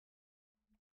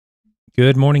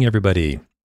Good morning, everybody.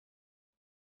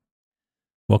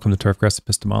 Welcome to Turfgrass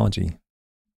Epistemology.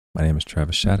 My name is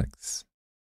Travis Shaddix.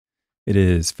 It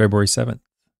is February 7th,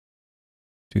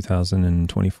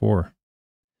 2024,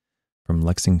 from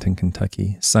Lexington,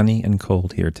 Kentucky. Sunny and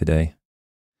cold here today.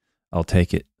 I'll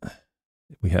take it.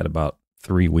 We had about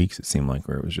 3 weeks, it seemed like,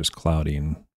 where it was just cloudy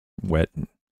and wet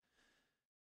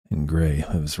and gray.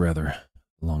 It was rather a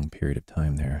long period of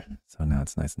time there. So now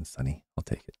it's nice and sunny. I'll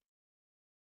take it.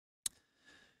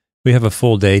 We have a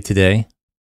full day today.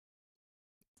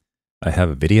 I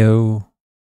have a video.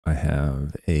 I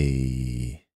have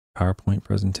a PowerPoint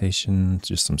presentation,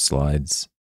 just some slides,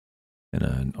 and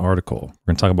an article.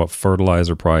 We're going to talk about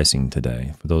fertilizer pricing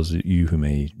today. For those of you who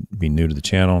may be new to the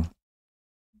channel,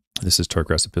 this is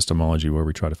Turfgrass Epistemology, where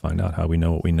we try to find out how we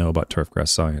know what we know about turfgrass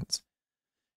science.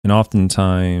 And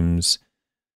oftentimes,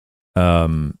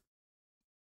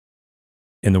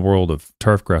 in the world of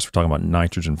turfgrass, we're talking about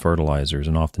nitrogen fertilizers,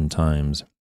 and oftentimes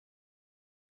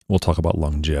we'll talk about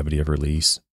longevity of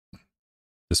release.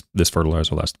 This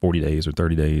fertilizer will last 40 days or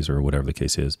 30 days or whatever the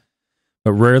case is.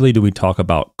 But rarely do we talk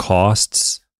about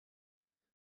costs.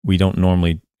 We don't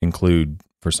normally include,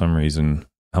 for some reason,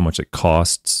 how much it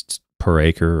costs per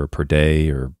acre or per day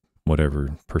or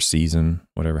whatever, per season,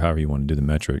 however you want to do the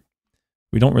metric.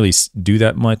 We don't really do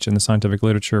that much in the scientific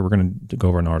literature. We're going to go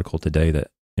over an article today that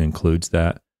includes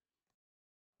that.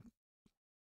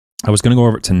 I was going to go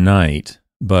over it tonight,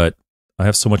 but I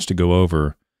have so much to go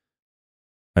over,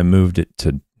 I moved it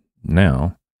to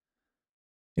now.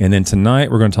 And then tonight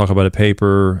we're going to talk about a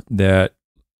paper that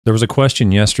there was a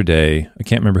question yesterday. I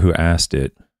can't remember who asked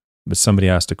it, but somebody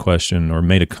asked a question or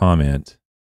made a comment.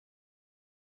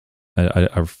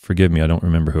 I forgive me, I don't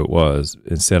remember who it was.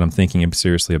 It said, I'm thinking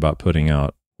seriously about putting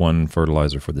out one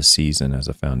fertilizer for the season as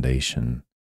a foundation.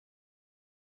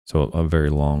 So a very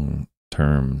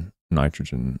long-term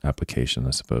nitrogen application, I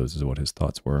suppose, is what his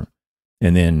thoughts were.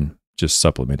 And then just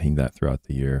supplementing that throughout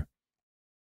the year.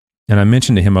 And I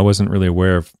mentioned to him I wasn't really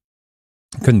aware of,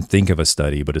 I couldn't think of a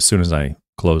study, but as soon as I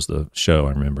closed the show,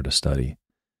 I remembered a study.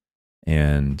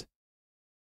 And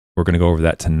we're going to go over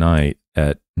that tonight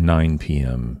at 9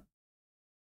 p.m.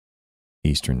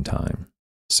 Eastern Time.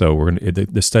 So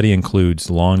the study includes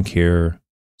lawn care,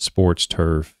 sports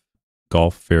turf,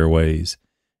 golf fairways,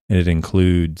 and it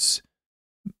includes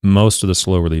most of the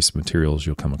slow-release materials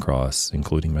you'll come across,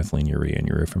 including methylene urea and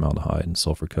urea formaldehyde and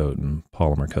sulfur coat and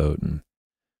polymer coat.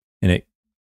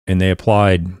 And they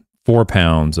applied 4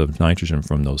 pounds of nitrogen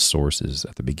from those sources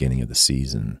at the beginning of the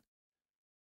season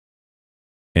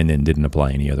and then didn't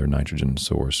apply any other nitrogen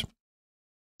source.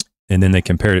 And then they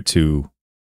compared it to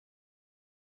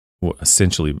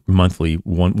essentially monthly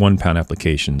 1 pound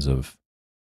applications of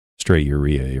straight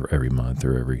urea every month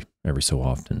or every so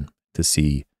often to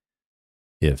see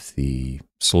if the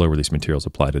slow release materials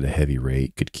applied at a heavy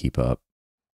rate could keep up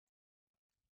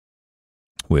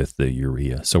with the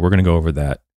urea. So we're going to go over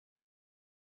that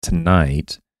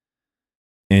tonight.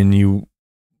 And you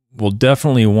will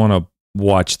definitely want to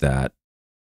watch that.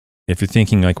 If you're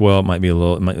thinking like, well, it might be I've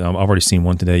already seen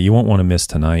one today. You won't want to miss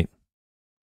tonight.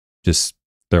 Just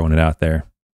throwing it out there.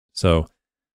 So,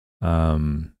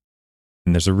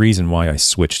 and there's a reason why I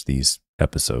switched these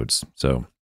episodes. So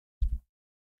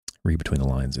read between the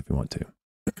lines if you want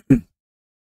to.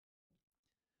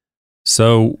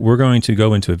 So we're going to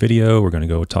go into a video. We're going to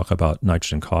go talk about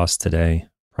nitrogen costs today,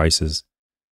 prices.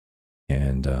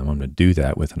 And I'm going to do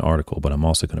that with an article, but I'm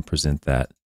also going to present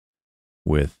that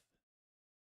with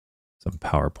some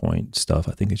PowerPoint stuff.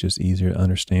 I think it's just easier to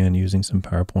understand using some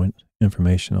PowerPoint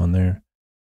information on there.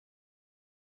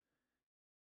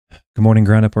 Good morning,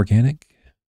 Ground Up Organic.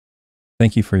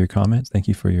 Thank you for your comments. Thank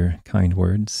you for your kind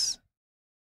words.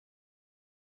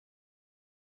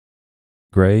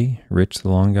 Gray, Rich the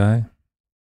long guy.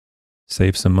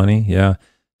 Save some money. Yeah.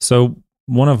 So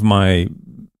one of my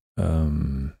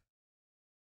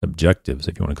objectives,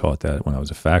 if you want to call it that, when I was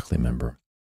a faculty member,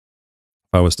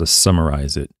 if I was to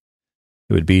summarize it,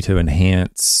 it would be to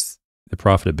enhance the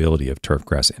profitability of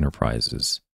turfgrass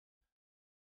enterprises.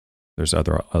 There's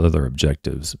other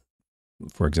objectives,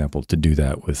 for example, to do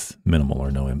that with minimal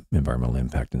or no environmental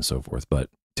impact and so forth. But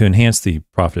to enhance the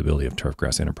profitability of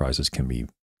turfgrass enterprises can be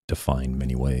defined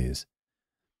many ways.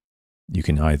 You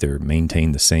can either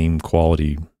maintain the same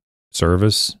quality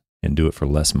service and do it for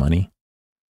less money.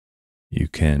 You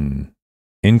can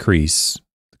increase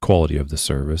the quality of the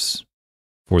service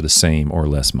for the same or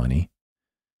less money,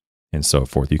 and so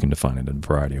forth. You can define it in a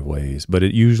variety of ways, but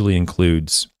it usually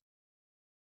includes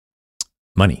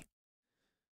money.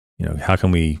 You know, how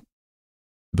can we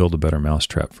build a better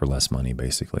mousetrap for less money,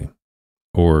 basically,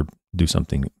 or do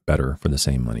something better for the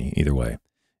same money, either way.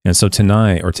 And so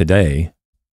tonight or today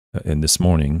and this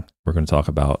morning, we're going to talk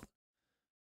about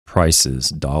prices,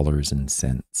 dollars and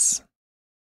cents.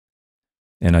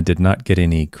 And I did not get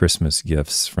any Christmas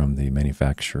gifts from the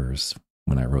manufacturers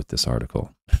when I wrote this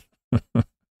article.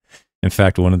 In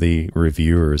fact, one of the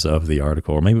reviewers of the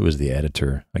article, or maybe it was the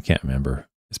editor, I can't remember.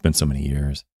 It's been so many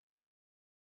years.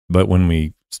 But when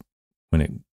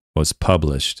it was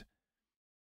published,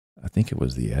 I think it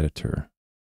was the editor,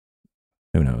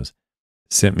 who knows,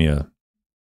 sent me a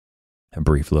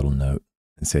brief little note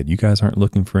and said, "You guys aren't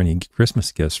looking for any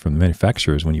Christmas gifts from the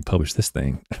manufacturers when you publish this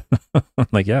thing." I'm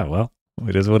like, yeah, well,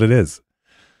 it is what it is.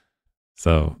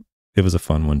 So it was a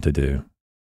fun one to do.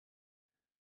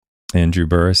 Andrew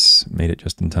Burris made it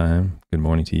just in time. Good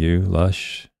morning to you.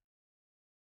 Lush.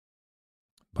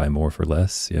 Buy more for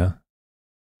less. Yeah.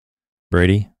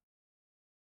 Brady.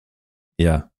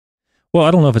 Yeah. Well,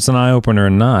 I don't know if it's an eye opener or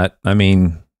not. I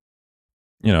mean,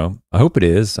 I hope it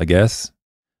is, I guess.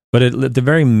 But at the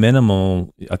very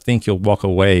minimal, I think you'll walk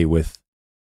away with,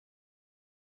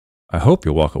 I hope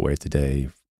you'll walk away today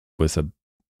with a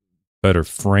better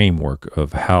framework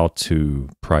of how to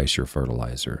price your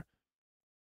fertilizer.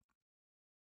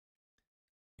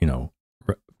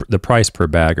 The price per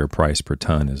bag or price per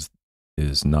ton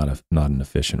is not an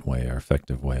efficient way or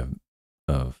effective way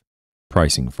of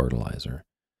pricing fertilizer.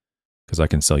 Because I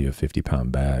can sell you a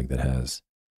 50-pound bag that has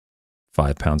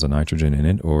 5 pounds of nitrogen in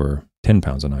it or 10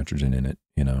 pounds of nitrogen in it,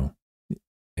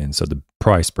 And so the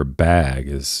price per bag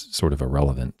is sort of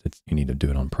irrelevant. You need to do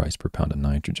it on price per pound of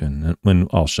nitrogen. And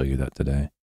I'll show you that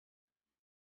today.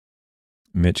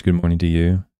 Mitch, good morning to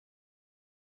you.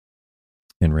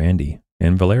 And Randy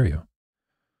and Valerio.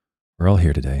 We're all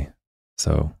here today.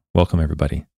 So welcome,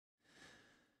 everybody.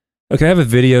 Okay, I have a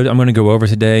video I'm going to go over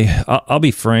today. I'll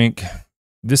be frank.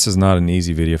 This is not an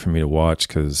easy video for me to watch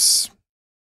because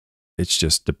it's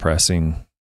just depressing.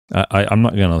 I'm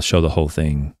not going to show the whole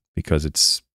thing because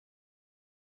it's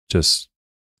just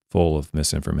full of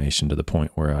misinformation to the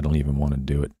point where I don't even want to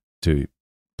do it to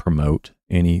promote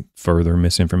any further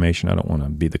misinformation. I don't want to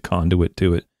be the conduit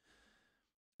to it.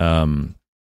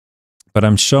 But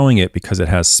I'm showing it because it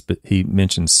has, he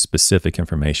mentions specific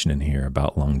information in here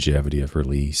about longevity of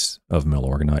release of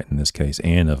milorganite in this case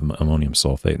and of ammonium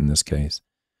sulfate in this case.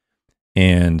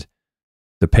 And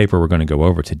the paper we're going to go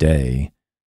over today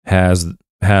has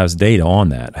data on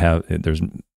that.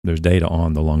 There's data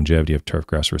on the longevity of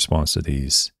turfgrass response to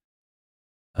these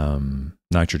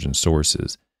nitrogen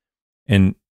sources.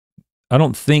 And I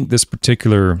don't think this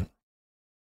particular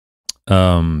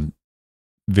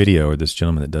video, or this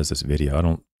gentleman that does this video, I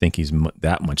don't think he's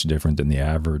that much different than the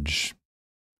average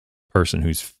person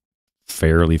who's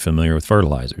fairly familiar with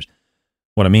fertilizers.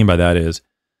 What I mean by that is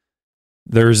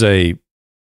there's I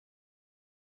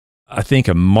think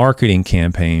a marketing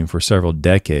campaign for several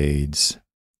decades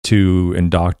to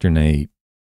indoctrinate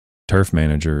turf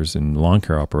managers and lawn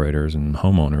care operators and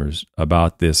homeowners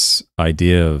about this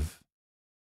idea of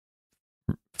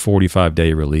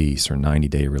 45-day release or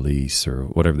 90-day release or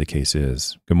whatever the case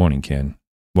is. Good morning, Ken.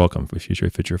 Welcome. If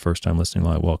it's your first time listening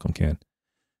live, welcome, Ken.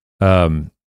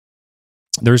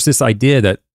 There's this idea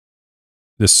that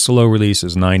the slow release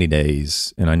is 90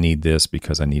 days and I need this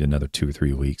because I need another 2 or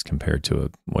 3 weeks compared to a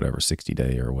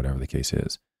 60-day or whatever the case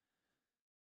is.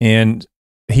 And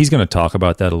he's going to talk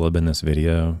about that a little bit in this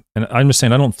video. And I'm just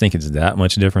saying, I don't think it's that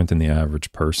much different than the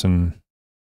average person.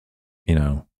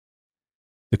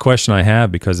 The question I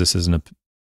have, because this is an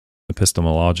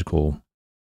epistemological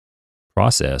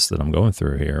process that I'm going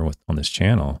through here on this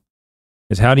channel,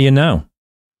 is how do you know?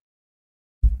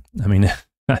 I mean,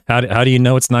 how do you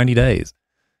know it's 90 days?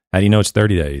 How do you know it's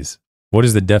 30 days? What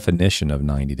is the definition of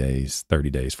 90 days, 30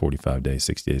 days, 45 days,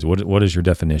 60 days? What is your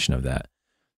definition of that?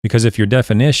 Because if your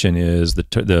definition is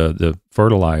the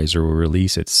fertilizer will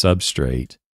release its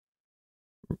substrate,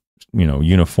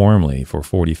 uniformly for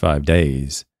 45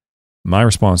 days, my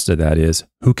response to that is,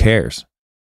 who cares?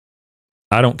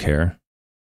 I don't care.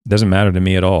 It doesn't matter to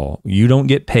me at all. You don't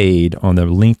get paid on the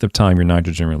length of time your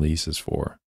nitrogen release is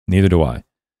for. Neither do I.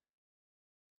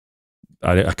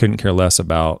 I couldn't care less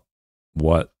about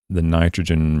what the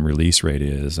nitrogen release rate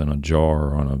is in a jar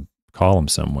or on a column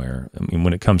somewhere. I mean,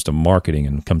 when it comes to marketing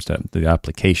and comes to the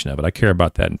application of it, I care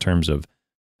about that in terms of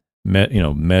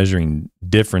measuring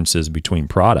differences between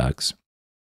products,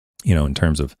 in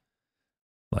terms of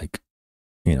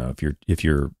if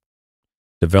you're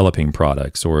developing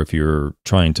products or if you're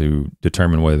trying to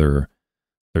determine whether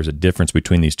there's a difference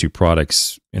between these two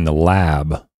products in the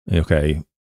lab, okay,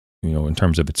 in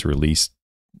terms of its release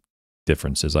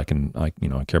differences, I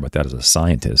care about that as a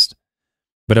scientist.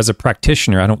 But as a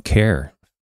practitioner, I don't care.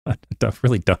 I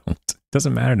really don't. It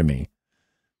doesn't matter to me.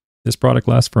 This product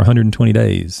lasts for 120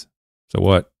 days. So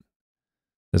what?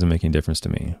 Doesn't make any difference to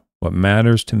me. What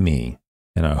matters to me,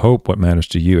 and I hope what matters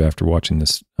to you after watching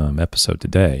this episode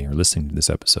today or listening to this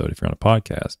episode, if you're on a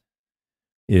podcast,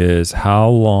 is how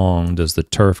long does the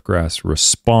turf grass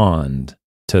respond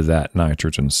to that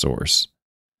nitrogen source?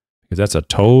 Because that's a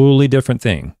totally different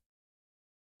thing.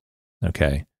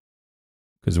 Okay.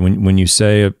 Because when you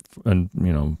say a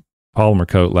polymer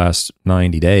coat lasts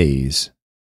 90 days,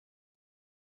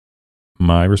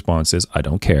 my response is, I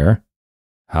don't care.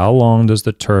 How long does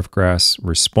the turf grass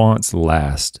response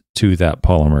last to that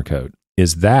polymer coat?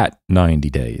 Is that 90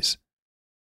 days?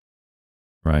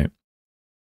 Right?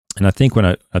 And I think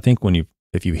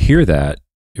if you hear that,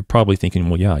 you're probably thinking,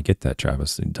 well, yeah, I get that,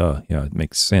 Travis. Duh. Yeah, it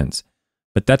makes sense.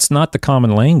 But that's not the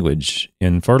common language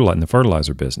in the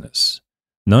fertilizer business.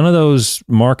 None of those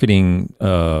marketing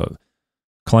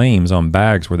claims on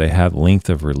bags where they have length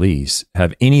of release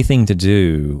have anything to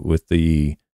do with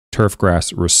the turf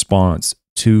grass response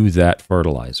to that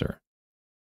fertilizer.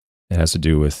 It has to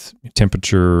do with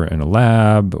temperature in a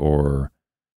lab or,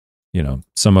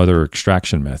 some other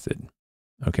extraction method.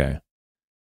 Okay.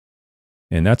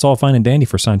 And that's all fine and dandy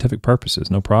for scientific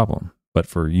purposes, no problem. But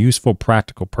for useful,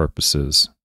 practical purposes,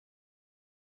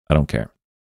 I don't care.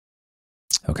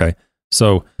 Okay.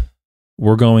 So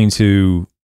we're going to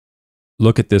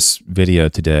look at this video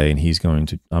today,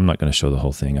 and I'm not going to show the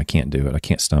whole thing. I can't do it. I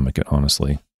can't stomach it,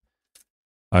 honestly.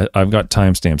 I've got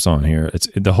timestamps on here. It's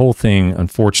the whole thing.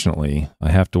 Unfortunately,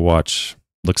 I have to watch,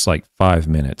 looks like 5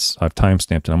 minutes. I've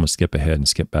timestamped it. I'm going to skip ahead and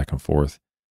skip back and forth,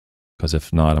 because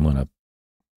if not, I'm going to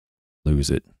lose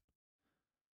it.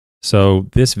 So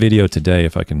this video today,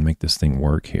 if I can make this thing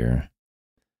work here,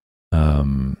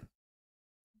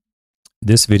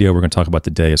 this video we're going to talk about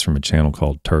today is from a channel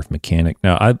called Turf Mechanic.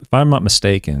 Now, if I'm not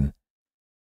mistaken,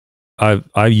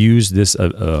 I used this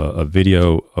a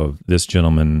video of this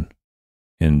gentleman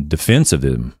in defense of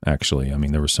him. Actually, I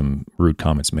mean, there were some rude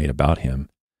comments made about him,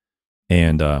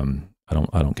 and I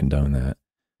don't condone that.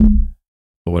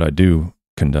 But what I do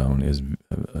condone is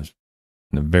a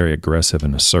very aggressive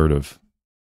and assertive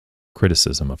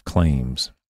criticism of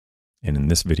claims. And in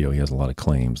this video, he has a lot of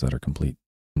claims that are complete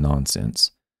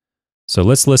nonsense. So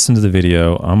let's listen to the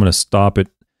video. I'm going to stop it.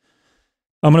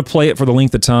 I'm going to play it for the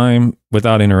length of time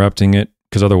without interrupting it,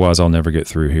 because otherwise I'll never get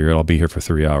through here. I'll be here for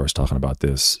 3 hours talking about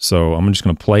this. So I'm just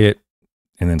going to play it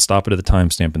and then stop it at the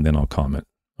timestamp, and then I'll comment.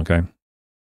 Okay?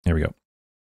 Here we go.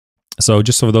 So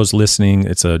just for those listening,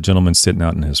 it's a gentleman sitting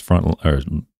out in his front or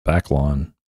back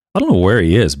lawn. I don't know where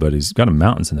he is, but he's got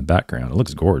mountains in the background. It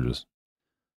looks gorgeous.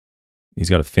 He's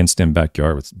got a fenced-in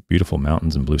backyard with beautiful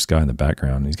mountains and blue sky in the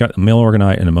background. He's got mill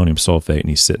organite and ammonium sulfate, and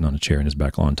he's sitting on a chair in his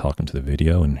back lawn talking to the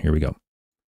video, and here we go.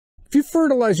 If you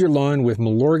fertilize your lawn with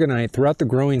milorganite throughout the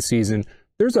growing season,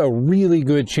 there's a really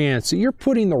good chance that you're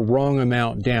putting the wrong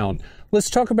amount down. Let's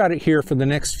talk about it here for the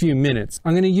next few minutes.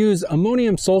 I'm going to use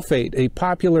ammonium sulfate, a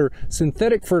popular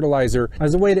synthetic fertilizer,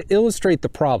 as a way to illustrate the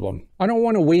problem. I don't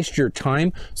want to waste your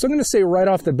time, so I'm going to say right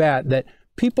off the bat that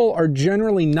people are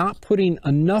generally not putting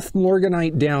enough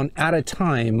milorganite down at a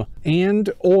time,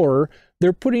 or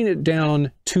they're putting it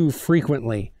down too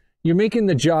frequently. You're making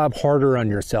the job harder on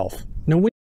yourself. Now,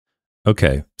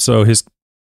 okay, so his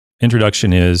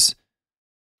introduction is,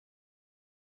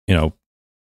 you're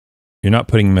not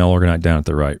putting milorganite down at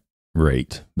the right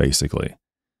rate, basically.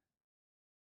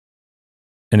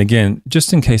 And again,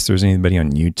 just in case there's anybody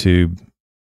on YouTube,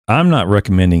 I'm not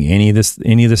recommending any of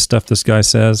this stuff this guy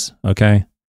says, okay?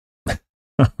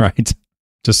 Right?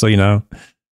 Just so you know.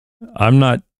 I'm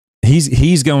not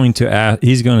he's going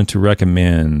to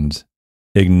recommend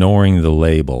ignoring the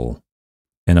label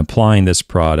and applying this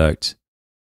product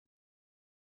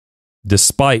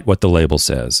despite what the label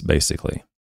says, basically.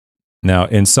 Now,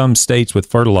 in some states with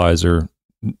fertilizer,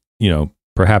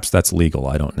 perhaps that's legal.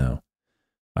 I don't know.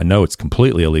 I know it's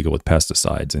completely illegal with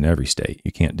pesticides in every state.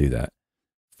 You can't do that.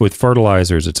 With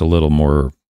fertilizers, it's a little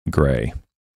more gray.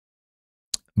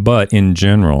 But in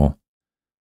general,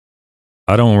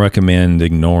 I don't recommend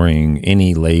ignoring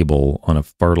any label on a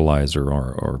fertilizer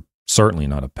or certainly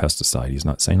not a pesticide. He's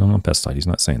not saying on a pesticide. He's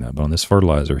not saying that. But on this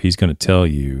fertilizer, he's going to tell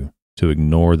you to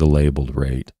ignore the labeled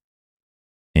rate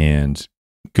and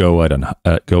go at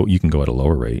you can go at a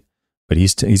lower rate, but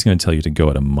he's going to tell you to go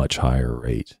at a much higher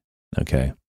rate.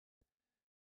 Okay.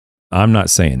 I'm not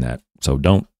saying that. So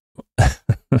don't,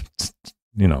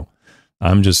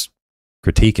 I'm just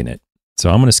critiquing it. So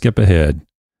I'm going to skip ahead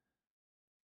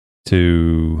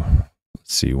to,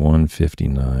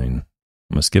 159. I'm going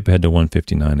to skip ahead to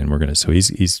 159, and we're going to, so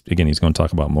he's going to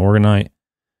talk about milorganite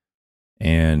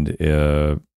and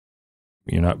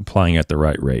applying at the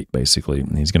right rate, basically.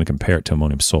 And he's going to compare it to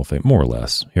ammonium sulfate, more or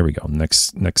less. Here we go.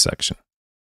 Next section.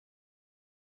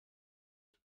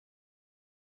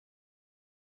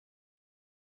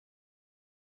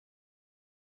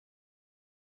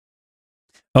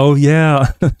 Oh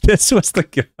yeah, this was the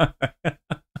guy.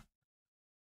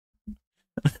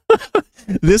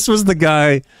 This was the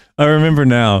guy. I remember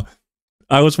now.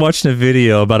 I was watching a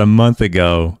video about a month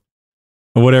ago,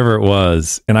 or whatever it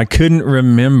was, and I couldn't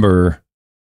remember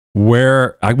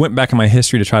where. I went back in my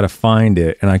history to try to find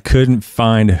it, and I couldn't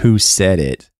find who said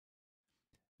it.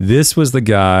 This was the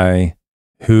guy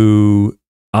who,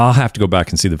 I'll have to go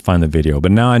back and find the video,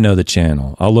 but now I know the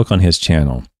channel. I'll look on his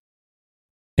channel.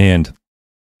 And,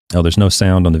 oh, there's no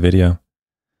sound on the video.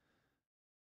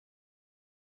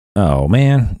 Oh,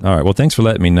 man. All right. Well, thanks for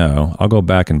letting me know. I'll go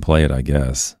back and play it, I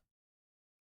guess.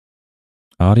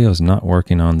 Audio's not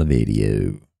working on the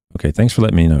video. Okay, thanks for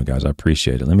letting me know, guys. I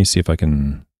appreciate it. Let me see if I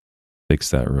can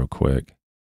fix that real quick.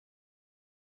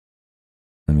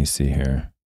 Let me see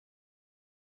here.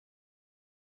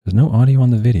 There's no audio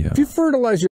on the video. If you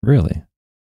fertilize your... Really?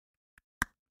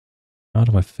 How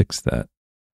do I fix that?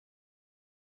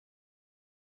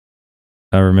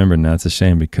 I remember now. It's a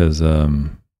shame because I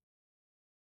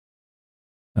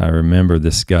remember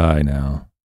this guy now.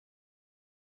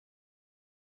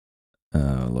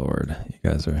 Oh, Lord. You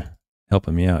guys are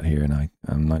helping me out here, and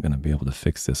I'm not going to be able to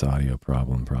fix this audio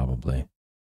problem, probably.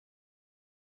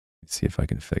 Let's see if I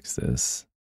can fix this.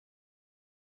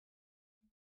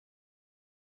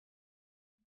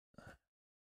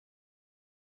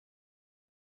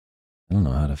 I don't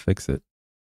know how to fix it.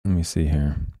 Let me see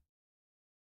here.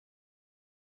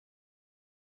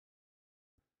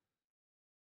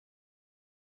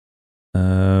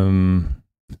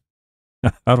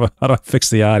 How do I fix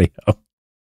the audio?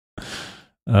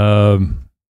 Oh,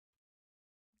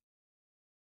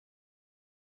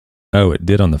 it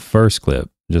did on the first clip,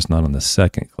 just not on the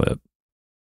second clip.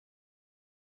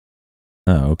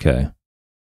 Oh, okay.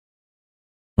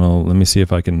 Well, let me see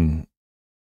if I can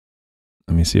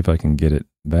get it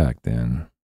back then.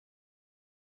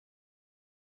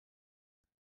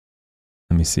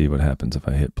 Let me see what happens if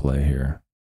I hit play here.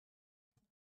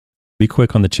 Be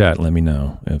quick on the chat and let me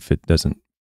know if it doesn't,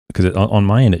 because on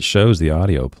my end it shows the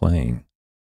audio playing.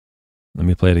 Let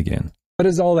me play it again. What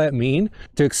does all that mean?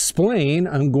 To explain,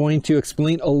 I'm going to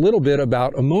explain a little bit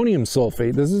about ammonium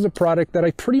sulfate. This is a product that I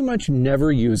pretty much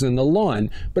never use in the lawn,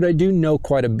 but I do know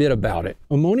quite a bit about it.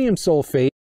 Ammonium sulfate.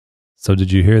 So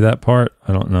did you hear that part?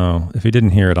 I don't know. If you didn't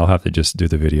hear it, I'll have to just do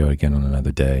the video again on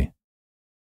another day.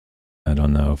 I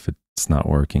don't know if it's not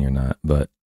working or not, but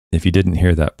if you didn't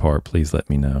hear that part, please let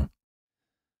me know.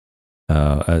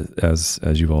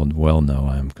 As you all well know,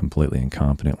 I'm completely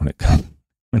incompetent when it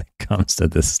comes to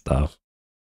this stuff.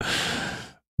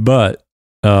 But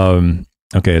okay,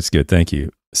 it's good. Thank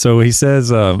you. So he says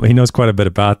he knows quite a bit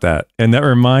about that, and that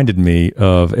reminded me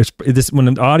of this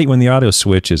when the audio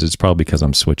switches. It's probably because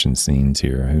I'm switching scenes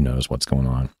here. Who knows what's going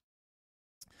on?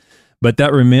 But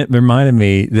that reminded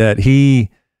me that he.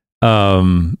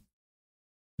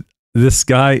 This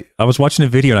guy, I was watching a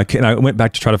video and I went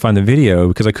back to try to find the video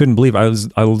because I couldn't believe I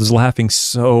was laughing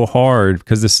so hard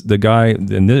because the guy,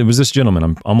 and it was this gentleman.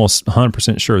 I'm almost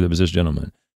 100% sure that it was this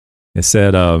gentleman. It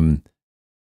said,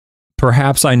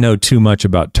 perhaps I know too much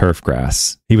about turf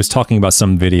grass. He was talking about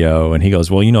some video and he goes,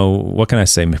 well, what can I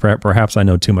say? Perhaps I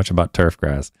know too much about turf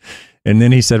grass. And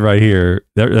then he said right here,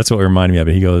 that's what reminded me of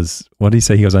it. He goes, what did he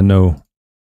say? He goes,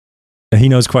 he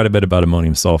knows quite a bit about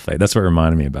ammonium sulfate. That's what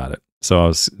reminded me about it.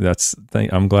 So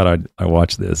I'm glad I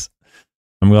watched this.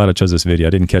 I'm glad I chose this video.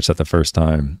 I didn't catch that the first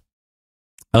time.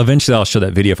 Eventually I'll show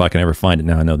that video if I can ever find it.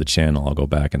 Now I know the channel. I'll go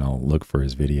back and I'll look for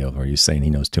his video where he's saying he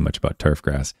knows too much about turf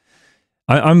grass.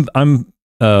 I'm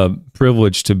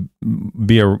privileged to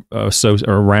be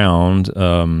around.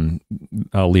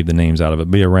 I'll leave the names out of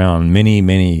it. Be around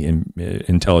many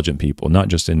intelligent people, not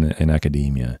just in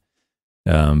academia,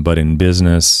 but in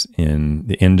business, in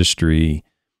the industry.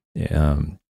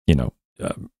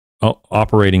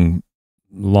 Operating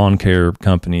lawn care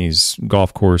companies,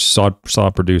 golf course,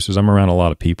 sod producers. I'm around a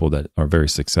lot of people that are very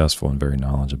successful and very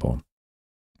knowledgeable.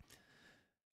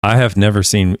 I have never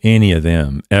seen any of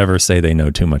them ever say they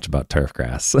know too much about turf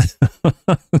grass.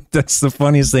 That's the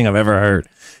funniest thing I've ever heard.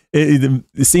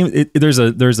 There's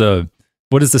a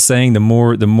what is the saying? The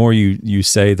more you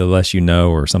say, the less you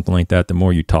know, or something like that. The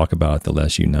more you talk about it, the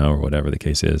less you know, or whatever the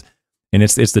case is. And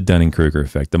it's the Dunning-Kruger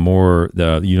effect. The more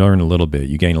you learn a little bit,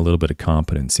 you gain a little bit of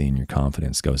competency, and your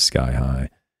confidence goes sky high.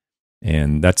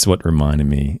 And that's what reminded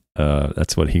me.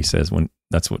 That's what he says when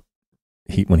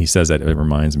he says that. It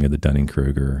reminds me of the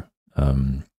Dunning-Kruger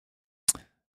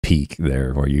peak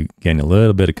there where you gain a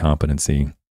little bit of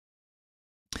competency,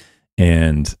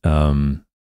 and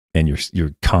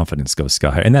your confidence goes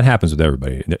sky high. And that happens with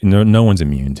everybody. No one's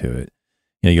immune to it.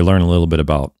 You learn a little bit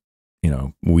about,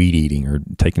 weed eating or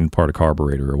taking apart a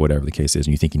carburetor or whatever the case is,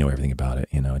 and you think you know everything about it.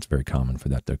 It's very common for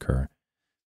that to occur.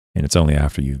 And it's only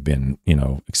after you've been,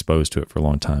 exposed to it for a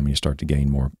long time, you start to gain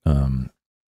more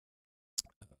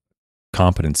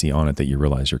competency on it, that you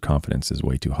realize your confidence is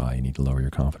way too high. You need to lower your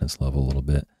confidence level a little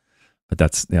bit.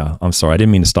 But I'm sorry, I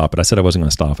didn't mean to stop it. I said I wasn't going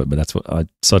to stop it, but that's what I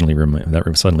suddenly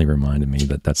reminded me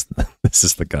that this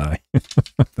is the guy.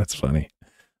 That's funny.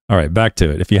 All right, back to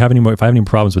it. If I have any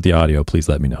problems with the audio, please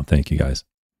let me know. Thank you, guys.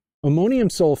 Ammonium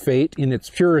sulfate in its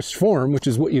purest form, which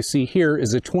is what you see here,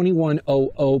 is a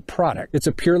 2100 product. It's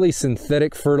a purely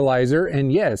synthetic fertilizer,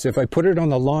 and yes, if I put it on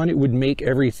the lawn, it would make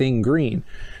everything green.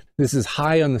 This is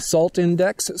high on the salt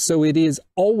index, so it is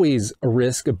always a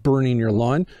risk of burning your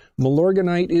lawn.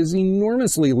 Milorganite is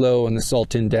enormously low on the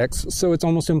salt index, so it's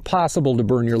almost impossible to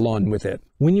burn your lawn with it.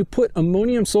 When you put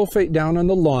ammonium sulfate down on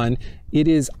the lawn, it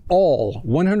is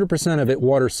 100% of it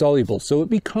water soluble, so it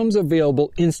becomes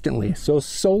available instantly. So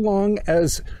long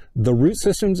as the root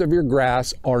systems of your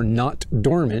grass are not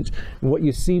dormant. And what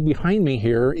you see behind me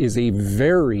here is a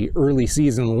very early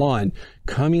season lawn.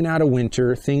 Coming out of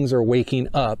winter, things are waking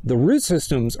up. The root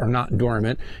systems are not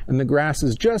dormant, and the grass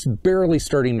is just barely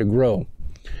starting to grow.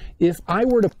 If I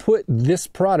were to put this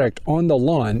product on the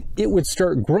lawn, it would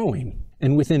start growing.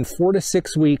 And within 4 to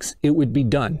 6 weeks, it would be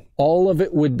done. All of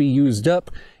it would be used up,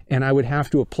 and I would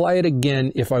have to apply it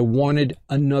again if I wanted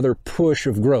another push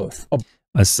of growth.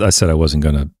 I said I wasn't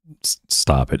going to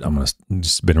stop it. I'm going to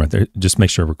just been right there. Just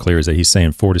make sure we're clear, is that he's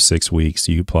saying 4 to 6 weeks.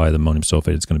 You apply the ammonium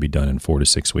sulfate, it's going to be done in 4 to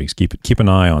 6 weeks. Keep an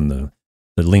eye on the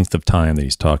length of time that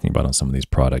he's talking about on some of these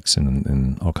products,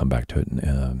 and I'll come back to it in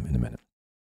a minute.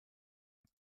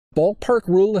 Ballpark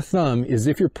rule of thumb is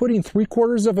if you're putting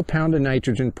 3/4 pound of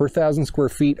nitrogen per 1,000 square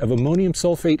feet of ammonium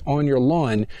sulfate on your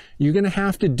lawn, you're going to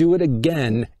have to do it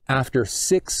again after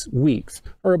 6 weeks,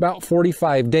 or about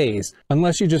 45 days,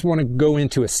 unless you just want to go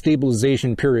into a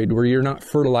stabilization period where you're not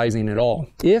fertilizing at all.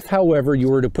 If, however, you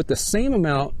were to put the same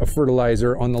amount of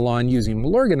fertilizer on the lawn using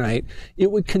Milorganite,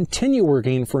 it would continue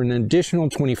working for an additional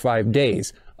 25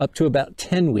 days, up to about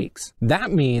 10 weeks.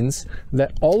 That means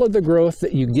that all of the growth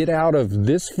that you get out of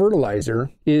this fertilizer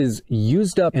is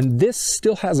used up, and this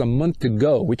still has a month to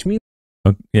go, which means...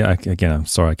 Yeah, again, I'm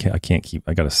sorry, I can't keep,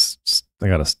 I gotta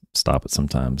stop it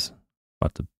sometimes. I'm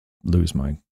about to lose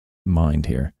my mind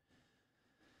here.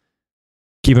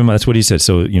 Keep in mind, that's what he said.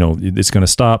 So, it's going to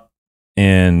stop,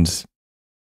 and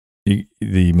the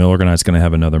Milorganite's going to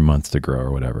have another month to grow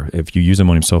or whatever. If you use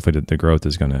ammonium sulfate, the growth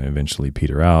is going to eventually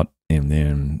peter out. And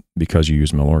then because you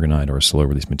use Milorganite or a slow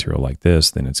release material like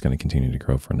this, then it's going to continue to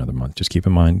grow for another month. Just keep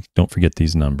in mind, don't forget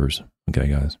these numbers. Okay,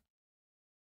 guys?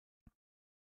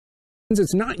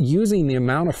 It's not using the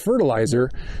amount of fertilizer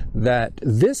that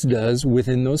this does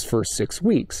within those first 6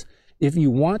 weeks. If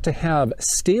you want to have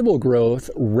stable growth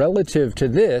relative to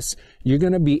this, you're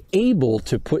going to be able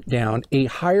to put down a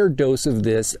higher dose of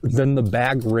this than the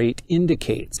bag rate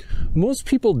indicates. Most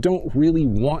people don't really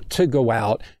want to go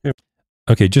out and...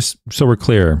 Okay, just so we're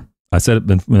clear, I said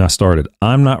it when I started,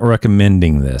 I'm not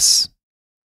recommending this.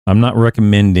 I'm not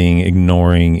recommending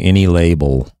ignoring any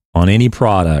label on any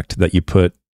product that you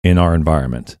put in our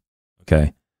environment.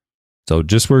 Okay? So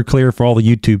just we're clear for all the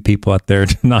YouTube people out there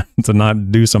to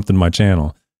not do something to my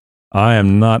channel. I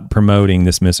am not promoting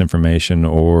this misinformation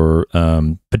or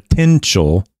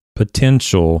potential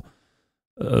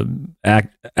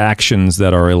actions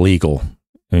that are illegal.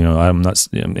 I'm not.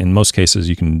 In most cases,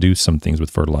 you can do some things with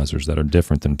fertilizers that are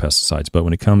different than pesticides. But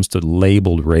when it comes to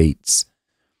labeled rates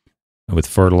with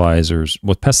fertilizers,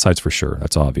 with pesticides for sure,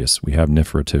 that's obvious. We have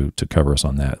NIFRA to cover us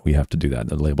on that. We have to do that.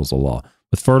 The label's a law.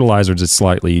 With fertilizers, it's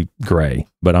slightly gray.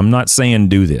 But I'm not saying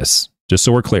do this. Just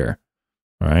so we're clear.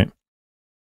 All right.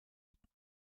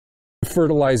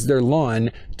 Fertilize their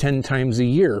lawn 10 times a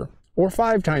year or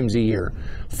 5 times a year.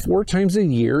 4 times a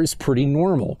year is pretty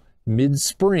normal.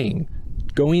 Mid-spring,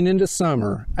 going into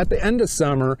summer, at the end of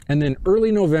summer, and then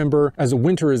early November as a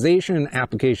winterization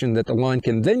application that the lawn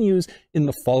can then use in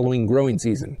the following growing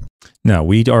season. Now,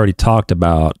 we'd already talked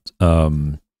about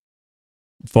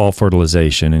fall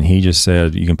fertilization, and he just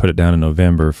said you can put it down in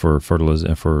November for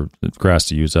grass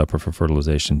to use up or for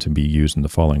fertilization to be used in the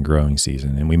following growing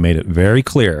season. And we made it very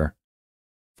clear.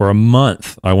 For a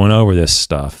month, I went over this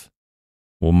stuff.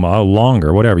 Well,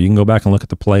 longer, whatever. You can go back and look at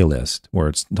the playlist where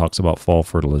it talks about fall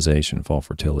fertilization, fall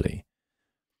fertility.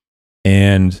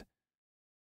 And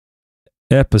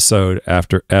episode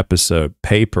after episode,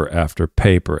 paper after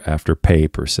paper after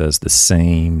paper says the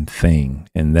same thing.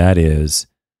 And that is,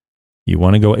 you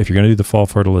want to go, if you're going to do the fall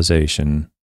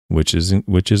fertilization, which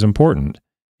is important,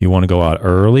 you want to go out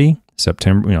early,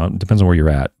 September, it depends on where you're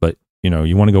at, but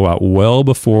you want to go out well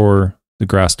before the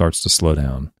grass starts to slow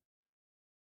down.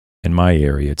 In my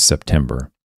area, it's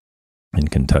September in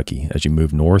Kentucky. As you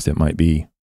move north, it might be,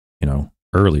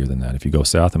 earlier than that. If you go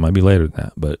south, it might be later than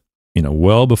that, but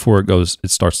well before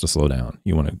it starts to slow down.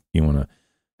 You want to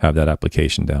have that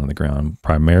application down on the ground,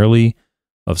 primarily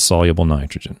of soluble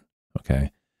nitrogen.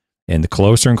 Okay. And the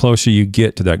closer and closer you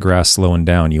get to that grass slowing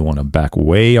down, you want to back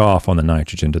way off on the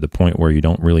nitrogen to the point where you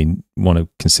don't really want to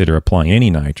consider applying any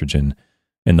nitrogen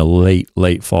in the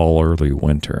late fall, early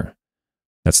winter.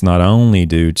 That's not only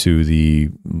due to the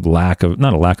not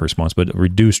a lack of response, but a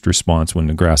reduced response when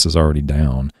the grass is already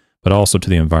down, but also to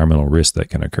the environmental risk that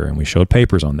can occur. And we showed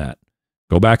papers on that.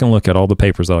 Go back and look at all the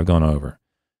papers that I've gone over.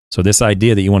 So this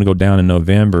idea that you want to go down in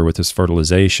November with this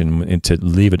fertilization and to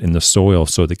leave it in the soil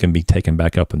so that it can be taken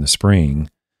back up in the spring,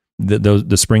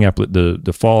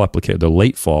 the fall application, the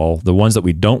late fall, the ones that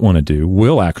we don't want to do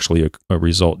will actually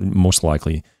result most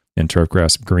likely in turf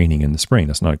grass greening in the spring.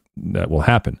 That will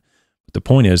happen. But the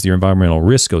point is, your environmental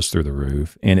risk goes through the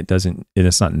roof, and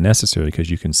it's not necessary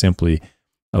because you can simply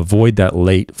avoid that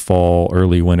late fall,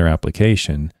 early winter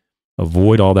application,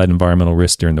 avoid all that environmental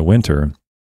risk during the winter,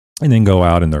 and then go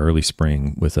out in the early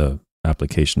spring with a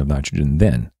application of nitrogen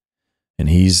then. And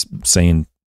he's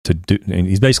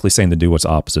basically saying to do what's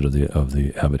opposite of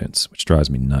the evidence, which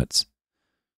drives me nuts.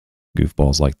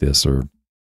 Goofballs like this are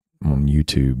on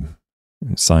YouTube.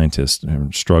 Scientists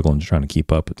are struggling, trying to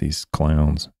keep up with these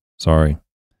clowns. Sorry.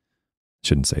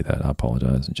 Shouldn't say that. I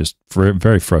apologize. It's just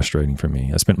very frustrating for me.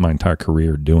 I spent my entire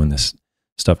career doing this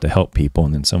stuff to help people,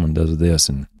 and then someone does this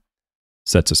and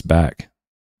sets us back.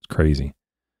 It's crazy.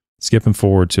 Skipping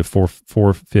forward to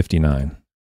 459.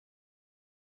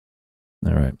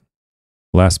 All right.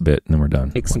 Last bit, and then we're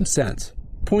done. Makes some sense.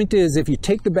 Point is, if you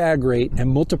take the bag rate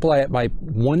and multiply it by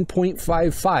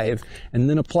 1.55 and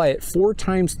then apply it 4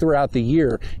 times throughout the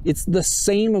year, it's the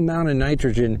same amount of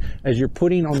nitrogen as you're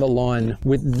putting on the lawn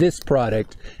with this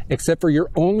product, except for you're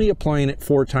only applying it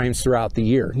 4 times throughout the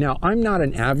year. Now, I'm not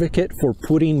an advocate for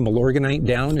putting Milorganite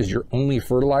down as your only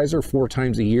fertilizer 4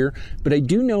 times a year, but I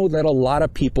do know that a lot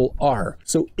of people are.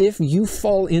 So if you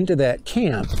fall into that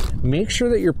camp, make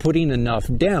sure that you're putting enough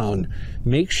down.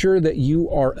 Make sure that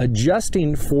you are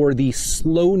adjusting for the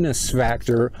slowness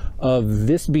factor of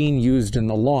this being used in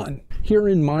the lawn. Here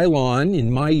in my lawn,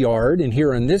 in my yard, and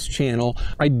here on this channel,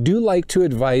 I do like to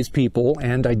advise people,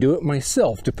 and I do it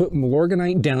myself, to put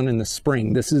Milorganite down in the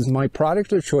spring. This is my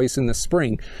product of choice in the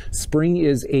spring. Spring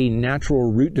is a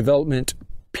natural root development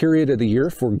period of the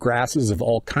year for grasses of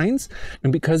all kinds,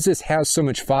 and because this has so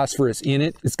much phosphorus in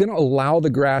it, it's going to allow the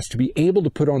grass to be able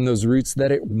to put on those roots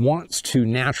that it wants to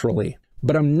naturally.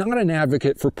 But I'm not an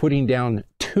advocate for putting down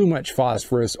too much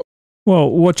phosphorus. Well,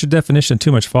 what's your definition of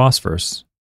too much phosphorus?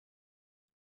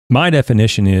 My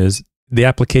definition is the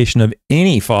application of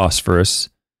any phosphorus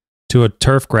to a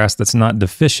turf grass that's not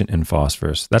deficient in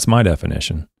phosphorus. That's my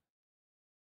definition.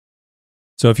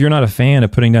 So if you're not a fan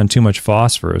of putting down too much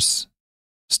phosphorus,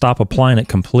 stop applying it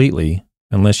completely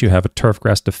unless you have a turf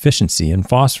grass deficiency in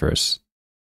phosphorus.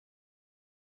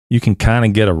 You can kind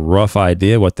of get a rough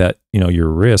idea what that, your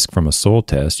risk from a soil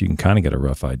test, you can kind of get a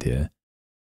rough idea.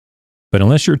 But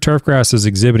unless your turf grass is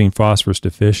exhibiting phosphorus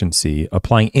deficiency,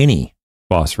 applying any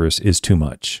phosphorus is too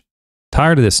much.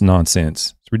 Tired of this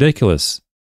nonsense. It's ridiculous.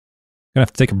 I'm going to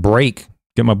have to take a break,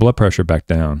 get my blood pressure back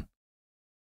down.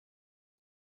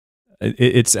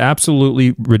 It's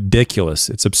absolutely ridiculous.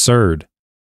 It's absurd.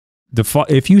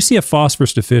 If you see a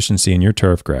phosphorus deficiency in your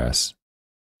turf grass,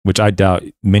 which I doubt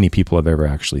many people have ever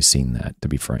actually seen that, to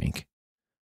be frank.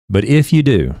 But if you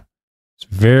do, it's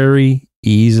very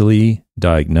easily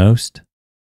diagnosed,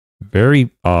 very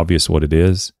obvious what it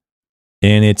is,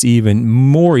 and it's even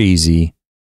more easy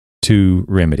to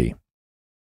remedy.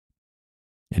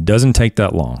 It doesn't take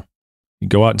that long. You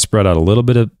go out and spread out a little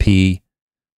bit of P.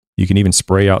 You can even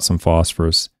spray out some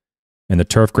phosphorus, and the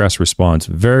turf grass responds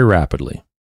very rapidly.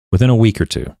 Within a week or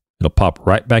two, it'll pop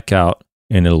right back out,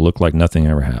 and it'll look like nothing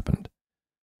ever happened.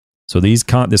 So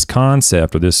this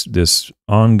concept or this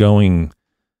ongoing,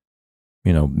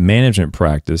 management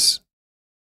practice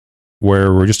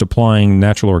where we're just applying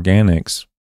natural organics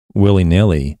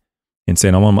willy-nilly and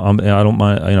saying I don't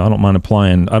mind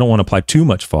applying. I don't want to apply too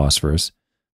much phosphorus.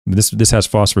 This has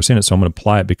phosphorus in it, so I'm going to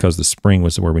apply it because the spring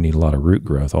was where we need a lot of root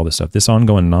growth. All this stuff, this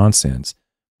ongoing nonsense.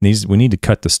 We need to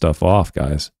cut this stuff off,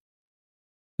 guys.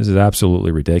 This is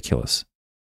absolutely ridiculous.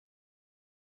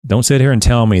 Don't sit here and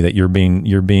tell me that you're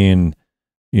being,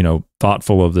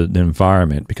 thoughtful of the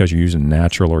environment because you're using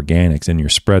natural organics and you're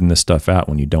spreading this stuff out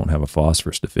when you don't have a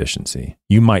phosphorus deficiency.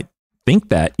 You might think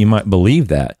that, you might believe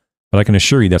that, but I can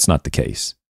assure you that's not the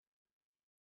case.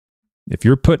 If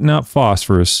you're putting out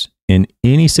phosphorus in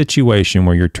any situation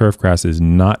where your turf grass is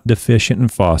not deficient in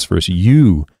phosphorus,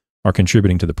 you are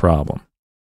contributing to the problem.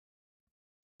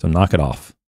 So knock it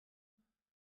off.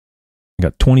 I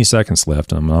got 20 seconds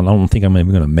left, and I don't think I'm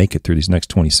even going to make it through these next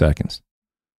 20 seconds.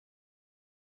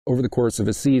 Over the course of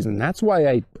a season. That's why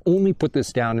I only put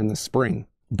this down in the spring.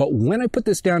 But when I put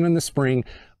this down in the spring,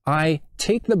 I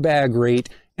take the bag rate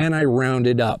and I round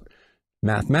it up.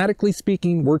 Mathematically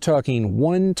speaking, we're talking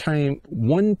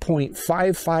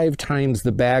 1.55 times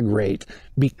the bag rate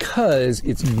because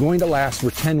it's going to last for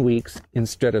 10 weeks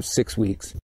instead of 6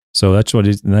 weeks. So that's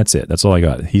it. That's all I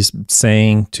got. He's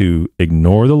saying to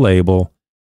ignore the label.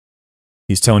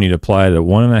 He's telling you to apply it at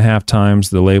 1.5 times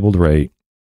the labeled rate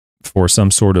for some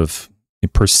sort of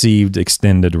perceived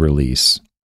extended release.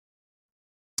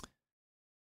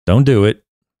 Don't do it.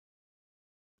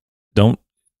 The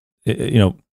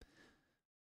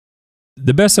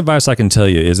best advice I can tell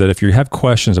you is that if you have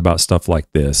questions about stuff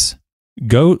like this,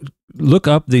 go look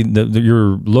up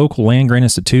your local land-grant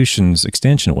institution's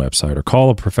extension website or call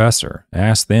a professor.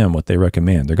 Ask them what they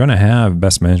recommend. They're going to have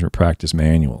best management practice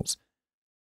manuals.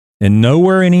 And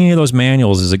nowhere in any of those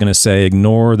manuals is it going to say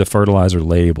ignore the fertilizer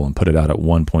label and put it out at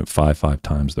 1.55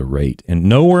 times the rate. And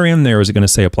nowhere in there is it going to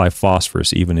say apply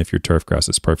phosphorus even if your turf grass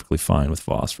is perfectly fine with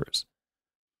phosphorus.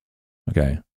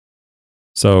 Okay.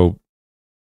 So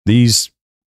these,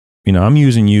 I'm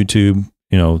using YouTube,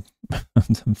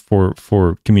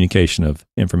 for communication of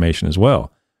information as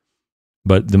well.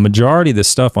 But the majority of this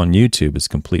stuff on YouTube is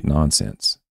complete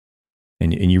nonsense.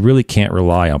 And you really can't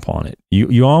rely upon it.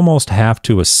 You almost have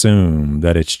to assume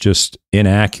that it's just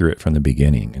inaccurate from the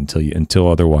beginning until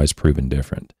otherwise proven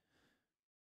different.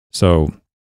 So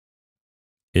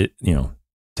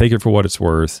take it for what it's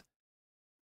worth.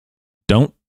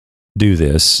 Don't do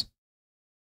this.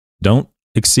 Don't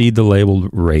exceed the labeled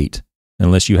rate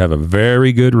unless you have a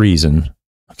very good reason.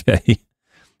 Okay.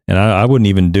 And I wouldn't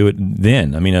even do it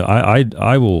then. I mean,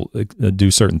 I will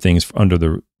do certain things under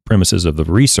the premises of the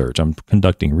research. I'm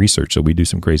conducting research, so we do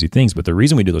some crazy things. But the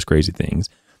reason we do those crazy things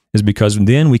is because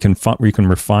then we can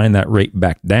refine that rate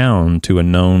back down to a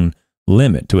known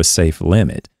limit, to a safe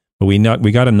limit. But we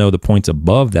got to know the points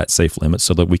above that safe limit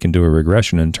so that we can do a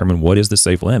regression and determine what is the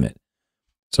safe limit.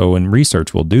 So in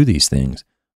research, we'll do these things.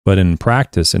 But in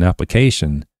practice and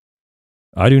application,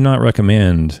 I do not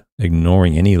recommend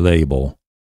ignoring any label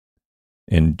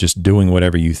and just doing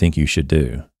whatever you think you should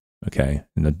do. Okay.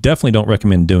 And I definitely don't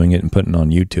recommend doing it and putting it on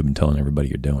YouTube and telling everybody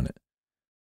you're doing it.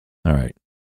 All right.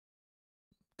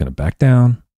 I'm going to back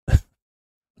down. I'm going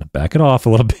to back it off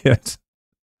a little bit.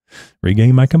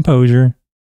 Regain my composure.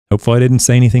 Hopefully I didn't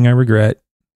say anything I regret.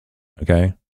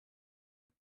 Okay.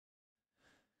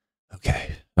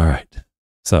 Okay. All right.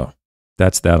 So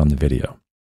that's that on the video.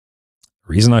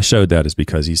 The reason I showed that is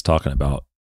because he's talking about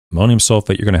ammonium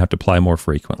sulfate. You're going to have to apply more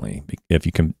frequently if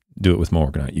you can do it with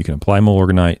Milorganite. You can apply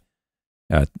Milorganite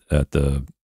at the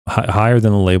higher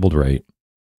than the labeled rate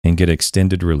and get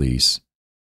extended release,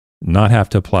 not have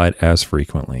to apply it as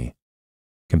frequently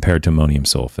compared to ammonium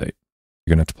sulfate.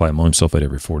 You're going to have to apply ammonium sulfate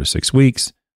every 4 to 6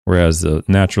 weeks, whereas the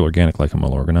natural organic like a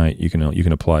Milorganite, you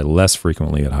can apply less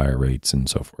frequently at higher rates and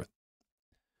so forth.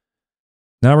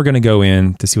 Now we're going to go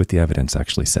in to see what the evidence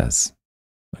actually says.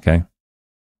 Okay?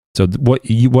 So what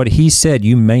he said,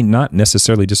 you may not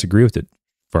necessarily disagree with it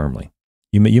firmly.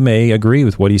 You may agree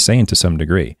with what he's saying to some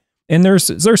degree. And there's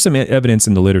some evidence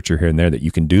in the literature here and there that you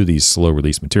can do these slow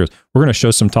release materials. We're going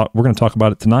to we're going to talk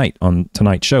about it tonight on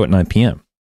tonight's show at 9 p.m.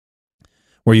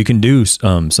 where you can do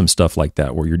some stuff like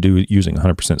that, where you're using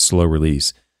 100% slow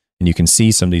release, and you can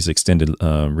see some of these extended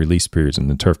release periods and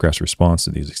the turfgrass response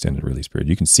to these extended release periods.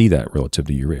 You can see that relative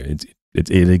to urea.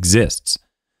 It exists.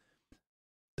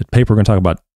 The paper we're going to talk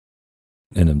about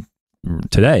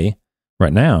today,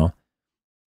 right now,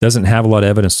 doesn't have a lot of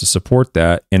evidence to support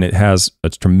that, and it has a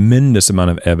tremendous amount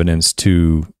of evidence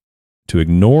to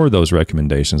ignore those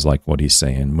recommendations, like what he's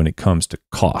saying when it comes to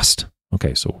cost.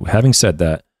 Okay, so having said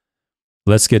that,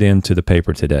 let's get into the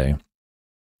paper today.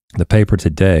 The paper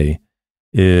today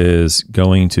is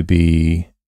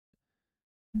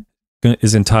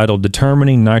entitled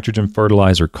 "Determining Nitrogen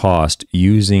Fertilizer Cost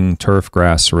Using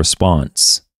Turfgrass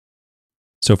Response."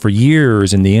 So for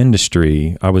years in the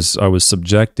industry, I was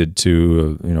subjected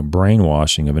to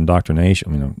brainwashing of indoctrination.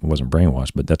 I mean, it wasn't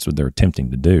brainwashed, but that's what they're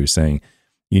attempting to do, saying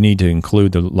you need to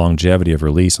include the longevity of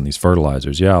release on these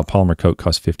fertilizers. Yeah, a polymer coat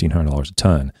costs $1,500 a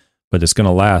ton, but it's going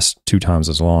to last 2 times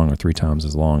as long or 3 times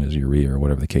as long as urea or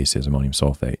whatever the case is, ammonium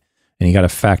sulfate. And you got to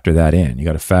factor that in. You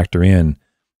got to factor in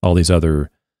all these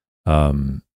other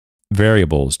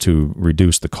variables to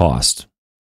reduce the cost.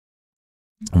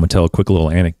 I'm going to tell a quick little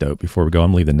anecdote before we go.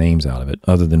 I'm going to leave the names out of it.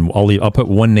 Other than I'll put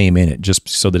one name in it just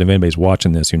so that if anybody's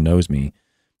watching this who knows me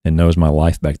and knows my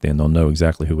life back then, they'll know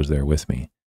exactly who was there with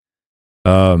me.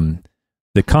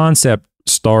 The concept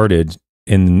started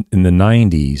in the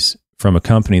 90s from a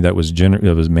company that was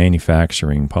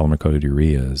manufacturing polymer coated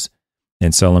ureas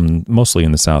and selling them mostly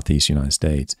in the Southeast United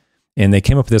States. And they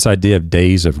came up with this idea of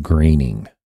days of greening.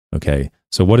 Okay,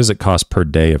 so what does it cost per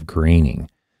day of greening?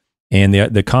 And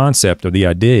the concept or the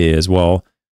idea is, well,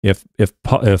 if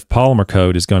polymer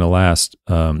coat is going to last,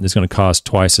 it's going to cost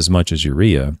twice as much as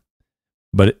urea,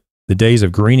 but the days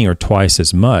of greening are twice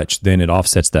as much, then it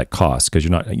offsets that cost because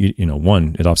you're not,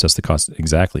 one, it offsets the cost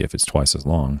exactly if it's twice as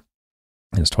long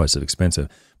and it's twice as expensive,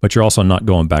 but you're also not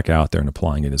going back out there and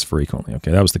applying it as frequently.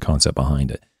 Okay, that was the concept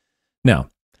behind it. Now,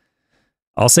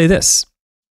 I'll say this,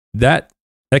 that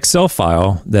Excel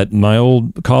file that my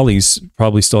old colleagues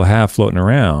probably still have floating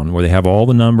around where they have all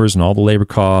the numbers and all the labor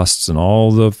costs and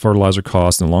all the fertilizer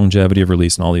costs and longevity of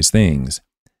release and all these things,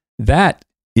 that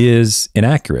is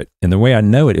inaccurate. And the way I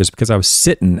know it is because I was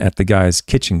sitting at the guy's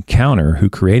kitchen counter who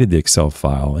created the Excel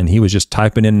file and he was just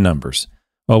typing in numbers.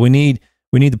 Well, we need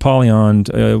the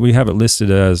polyon, we have it listed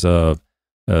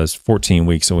as 14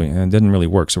 weeks, so it didn't really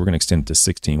work, so we're going to extend it to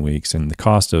 16 weeks. And the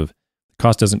cost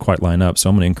doesn't quite line up, so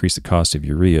I'm going to increase the cost of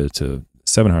urea to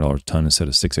 $700 a ton instead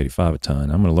of $685 a ton.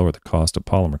 I'm going to lower the cost of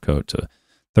polymer coat to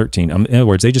 $13. In other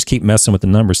words, they just keep messing with the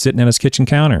numbers sitting at his kitchen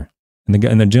counter. And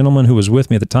the gentleman who was with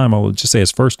me at the time, I will just say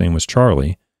his first name was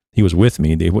Charlie. He was with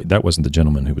me. That wasn't the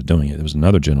gentleman who was doing it. It was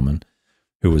another gentleman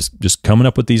who was just coming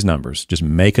up with these numbers, just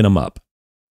making them up.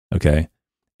 Okay?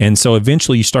 And so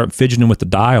eventually you start fidgeting with the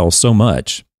dial so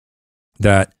much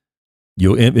that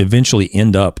you'll eventually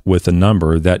end up with a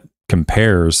number that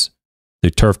compares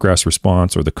the turfgrass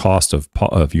response or the cost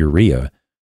of urea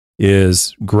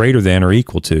is greater than or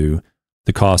equal to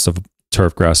the cost of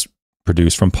turfgrass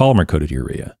produced from polymer coated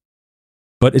urea.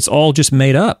 But it's all just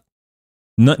made up.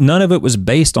 None of it was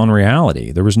based on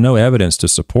reality. There was no evidence to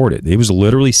support it. He was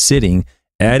literally sitting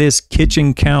at his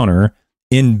kitchen counter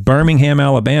in Birmingham,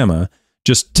 Alabama,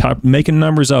 just making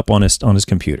numbers up on his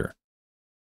computer.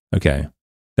 Okay,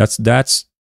 that's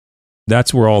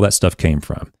where all that stuff came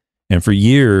from. And for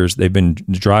years, they've been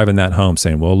driving that home,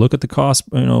 saying, "Well, look at the cost,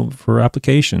 for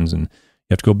applications, and you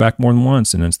have to go back more than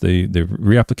once, and it's the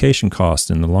reapplication cost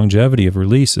and the longevity of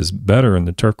release is better, and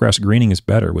the turfgrass greening is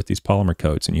better with these polymer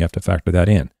coats, and you have to factor that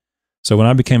in." So when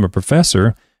I became a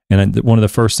professor, and one of the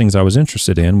first things I was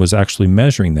interested in was actually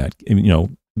measuring that.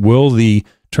 Will the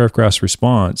turfgrass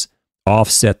response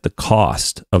offset the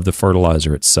cost of the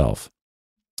fertilizer itself?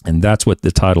 And that's what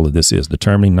the title of this is,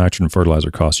 Determining Nitrogen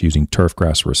Fertilizer Costs Using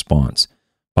Turfgrass Response,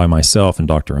 by myself and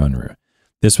Dr. Unruh.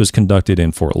 This was conducted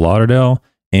in Fort Lauderdale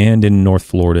and in North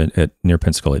Florida near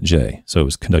Pensacola J. So it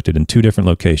was conducted in 2 different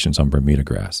locations on Bermuda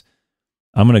grass.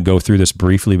 I'm going to go through this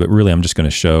briefly, but really I'm just going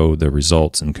to show the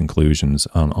results and conclusions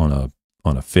on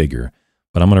a figure.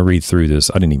 But I'm going to read through this.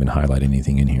 I didn't even highlight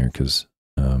anything in here because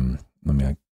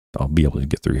I'll be able to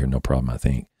get through here, no problem, I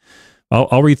think.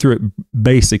 I'll read through it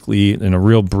basically in a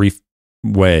real brief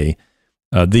way.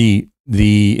 The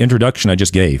introduction I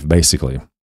just gave, basically.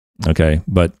 Okay,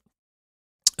 but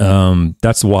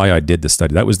that's why I did the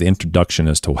study. That was the introduction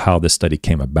as to how this study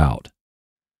came about.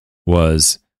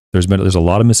 There's a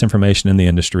lot of misinformation in the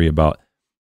industry about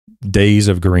days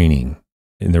of greening,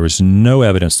 and there was no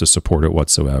evidence to support it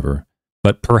whatsoever.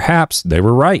 But perhaps they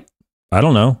were right. I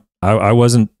don't know.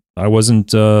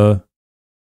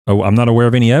 I'm not aware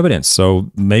of any evidence.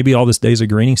 So maybe all this days of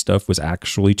greening stuff was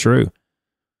actually true.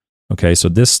 Okay, so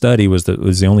this study was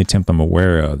the only attempt I'm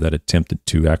aware of that attempted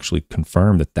to actually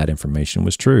confirm that information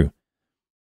was true.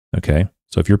 Okay,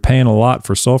 so if you're paying a lot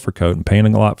for sulfur coat and paying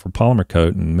a lot for polymer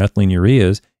coat and methylene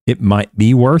ureas, it might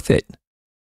be worth it.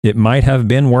 It might have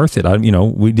been worth it.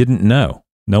 We didn't know.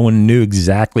 No one knew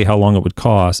exactly how long it would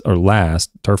cost or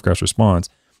last, turfgrass response,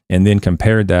 and then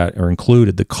compared that or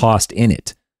included the cost in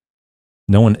it.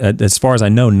 No one, as far as I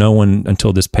know, no one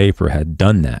until this paper had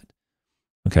done that.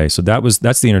 Okay, so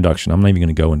that's the introduction. I'm not even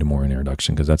going to go into more in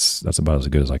introduction because that's about as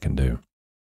good as I can do.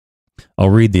 I'll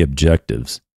read the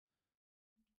objectives.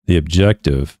 The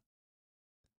objective.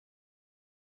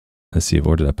 Let's see,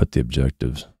 where did I put the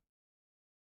objectives?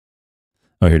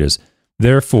 Oh, here it is.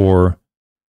 Therefore,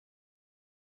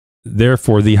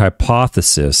 the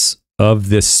hypothesis of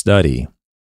this study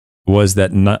was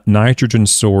that nitrogen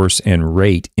source and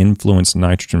rate influence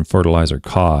nitrogen fertilizer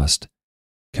cost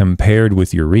compared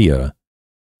with urea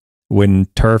when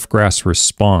turf grass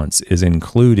response is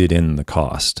included in the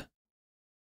cost.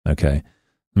 Okay.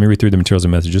 Let me read through the materials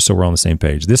and methods just so we're on the same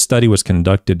page. This study was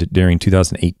conducted during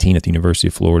 2018 at the University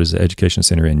of Florida's Education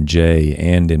Center in Jay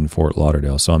and in Fort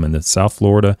Lauderdale. So I'm in the South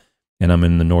Florida and I'm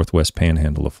in the Northwest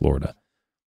Panhandle of Florida.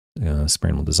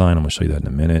 Experimental design, I'm going to show you that in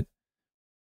a minute.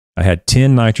 I had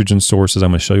 10 nitrogen sources.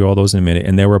 I'm going to show you all those in a minute.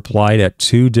 And they were applied at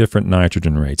 2 different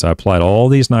nitrogen rates. I applied all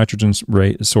these nitrogen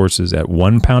sources at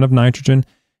 1 pound of nitrogen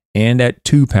and at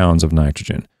 2 pounds of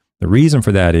nitrogen. The reason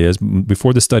for that is,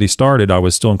 before the study started, I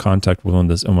was still in contact with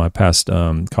one of my past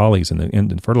colleagues in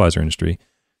the fertilizer industry.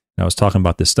 And I was talking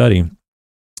about this study.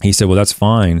 He said, well, that's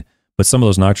fine, but some of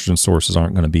those nitrogen sources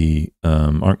aren't going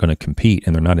to compete,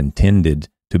 and they're not intended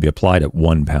to be applied at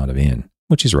 1 pound of N,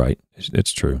 which is right.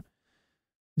 It's true.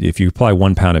 If you apply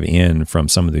 1 pound of N from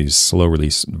some of these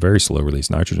very slow release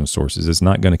nitrogen sources, it's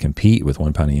not going to compete with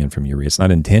 1 pound of N from urea. It's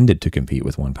not intended to compete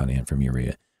with 1 pound of N from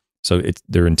urea. So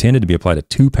they're intended to be applied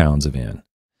at 2 pounds of N.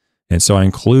 And so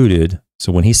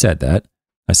so when he said that,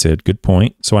 I said, good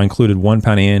point. So I included 1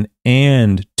 pound of N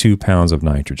and 2 pounds of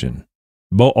nitrogen.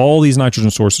 All these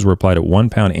nitrogen sources were applied at 1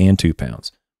 pound and 2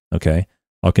 pounds. Okay.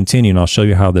 I'll continue and I'll show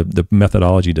you how the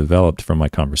methodology developed from my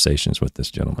conversations with this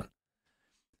gentleman.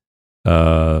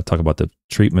 Talk about the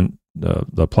treatment,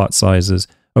 the plot sizes.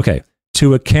 Okay.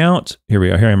 Here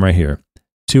I am right here.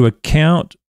 To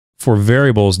account for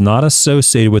variables not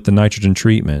associated with the nitrogen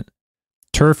treatment,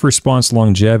 turf response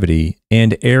longevity,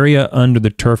 and area under the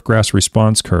turf grass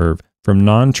response curve from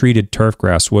non-treated turf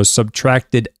grass was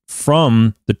subtracted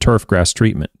from the turf grass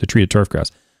treatment, the treated turf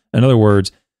grass. In other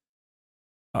words,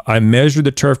 I measured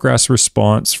the turf grass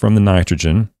response from the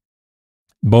nitrogen,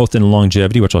 both in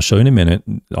longevity, which I'll show you in a minute.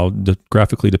 I'll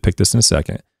graphically depict this in a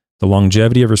second. The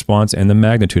longevity of response and the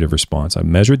magnitude of response. I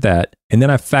measured that, and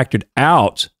then I factored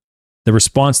out the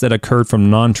response that occurred from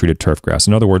non-treated turf grass.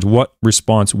 In other words, what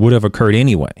response would have occurred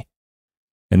anyway.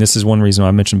 And this is one reason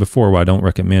I mentioned before why I don't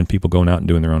recommend people going out and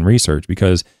doing their own research,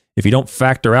 because if you don't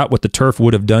factor out what the turf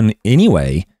would have done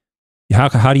anyway,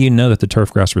 how do you know that the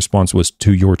turf grass response was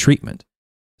to your treatment?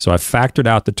 So I factored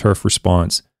out the turf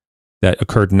response that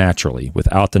occurred naturally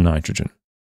without the nitrogen.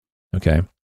 Okay.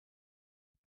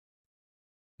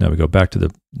 Now we go back to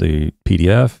the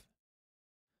PDF.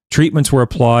 Treatments were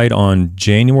applied on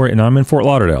January, and I'm in Fort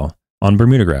Lauderdale, on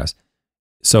Bermuda grass.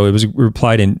 So it was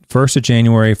applied in 1st of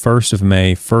January, 1st of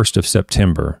May, 1st of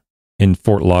September in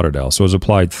Fort Lauderdale. So it was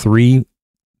applied three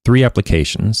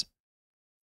applications.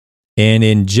 And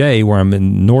in J, where I'm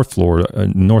in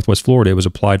Northwest Florida, it was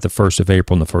applied the 1st of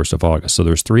April and the 1st of August. So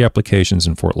there's 3 applications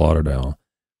in Fort Lauderdale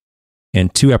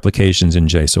and 2 applications in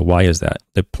J. So why is that?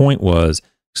 The point was,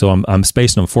 so I'm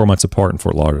spacing them 4 months apart in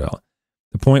Fort Lauderdale.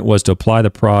 The point was to apply the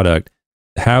product,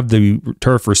 have the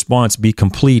turf response be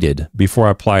completed before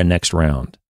I apply a next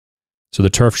round. So the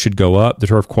turf should go up, the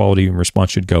turf quality and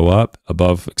response should go up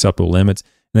above acceptable limits.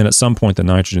 And then at some point, the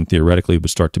nitrogen theoretically would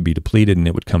start to be depleted and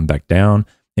it would come back down.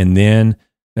 And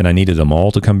I needed them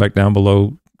all to come back down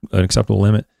below an acceptable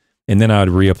limit. And then I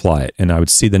would reapply it and I would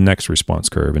see the next response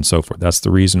curve and so forth. That's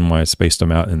the reason why I spaced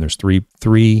them out. And there's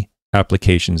three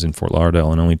applications in Fort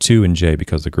Lauderdale and only 2 in J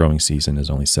because the growing season is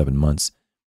only 7 months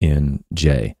in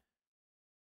J.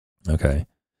 Okay.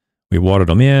 We watered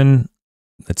them in.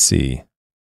 Let's see.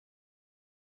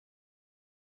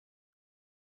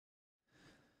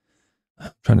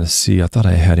 I'm trying to see. I thought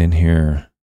I had in here.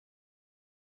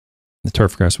 The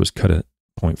turf grass was cut at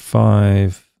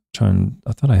 0.5.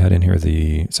 I thought I had in here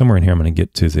somewhere in here I'm going to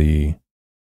get to the.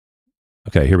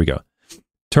 Okay, here we go.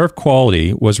 Turf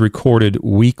quality was recorded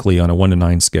weekly on a 1 to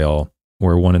 9 scale,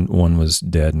 where 1 was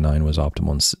dead, 9 was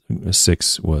optimal, and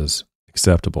 6 was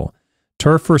acceptable.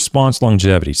 Turf response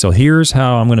longevity. So here's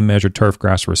how I'm going to measure turf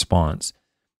grass response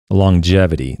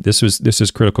longevity. This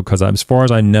is critical because as far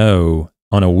as I know,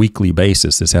 on a weekly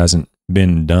basis, this hasn't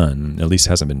been done. At least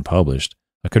hasn't been published.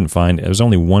 I couldn't find it. There was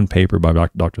only one paper by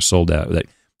Dr. Soldat that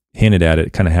hinted at it.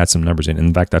 It kind of had some numbers in it.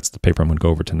 In fact, that's the paper I'm going to go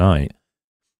over tonight.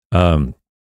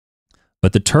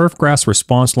 But the turf grass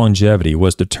response longevity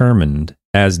was determined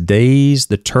as days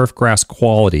the turf grass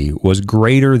quality was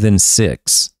greater than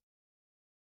 6.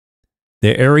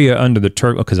 The area under the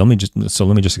turf, okay, let me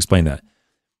just explain that.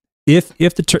 If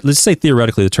let's say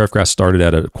theoretically the turf grass started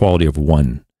at a quality of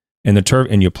 1,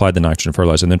 and you applied the nitrogen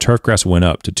fertilizer, and the turf grass went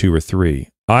up to 2 or 3,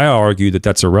 I argue that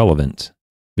that's irrelevant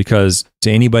because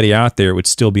to anybody out there, it would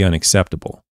still be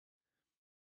unacceptable.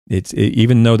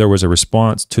 Even though there was a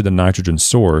response to the nitrogen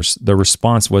source, the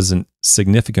response wasn't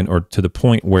significant or to the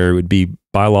point where it would be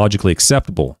biologically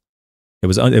acceptable. It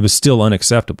was still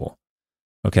unacceptable.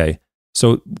 Okay,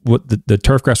 So what the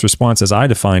turfgrass response, as I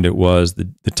defined it, was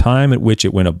the time at which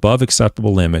it went above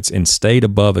acceptable limits and stayed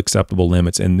above acceptable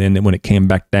limits, and then when it came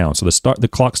back down. So the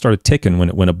clock started ticking when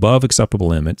it went above acceptable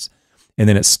limits, and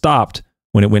then it stopped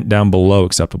when it went down below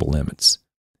acceptable limits.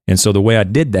 And so the way I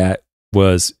did that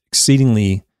was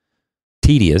exceedingly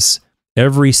tedious.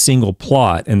 Every single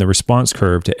plot and the response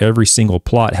curve to every single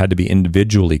plot had to be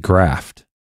individually graphed.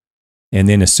 And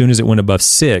then as soon as it went above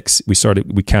 6, we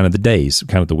counted the days,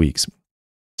 counted the weeks.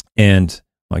 And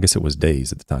well, I guess it was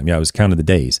days at the time. Yeah, it was counted the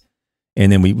days.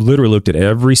 And then we literally looked at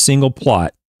every single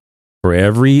plot for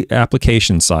every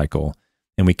application cycle,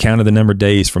 and we counted the number of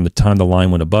days from the time the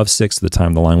line went above 6 to the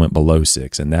time the line went below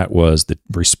 6. And that was the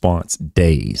response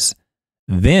days.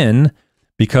 Then,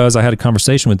 because I had a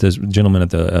conversation with this gentleman at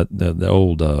the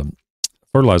old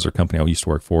fertilizer company I used to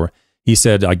work for, he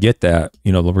said, I get that,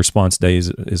 the response days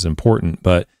is important,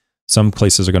 but some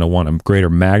places are going to want a greater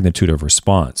magnitude of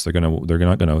response. They're not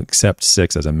going to accept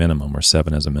 6 as a minimum or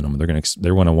 7 as a minimum. They're going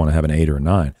to want to have an 8 or a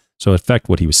 9. So in effect,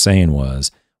 what he was saying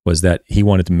was that he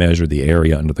wanted to measure the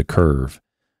area under the curve.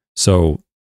 So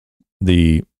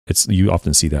you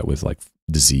often see that with like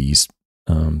disease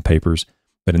papers,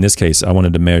 but in this case, I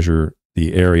wanted to measure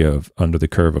the area under the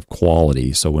curve of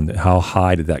quality. So how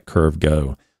high did that curve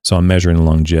go? So I'm measuring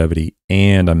longevity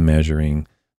and I'm measuring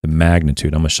the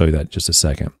magnitude. I'm going to show you that in just a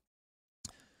second.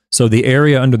 So the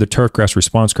area under the turfgrass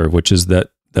response curve, which is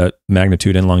that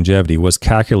magnitude and longevity, was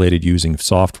calculated using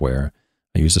software.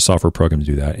 I used a software program to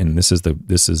do that, and this is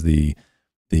the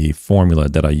formula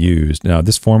that I used. Now,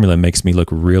 this formula makes me look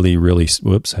really, really.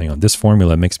 Whoops, hang on. This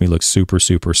formula makes me look super,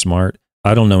 super smart.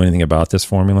 I don't know anything about this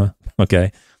formula.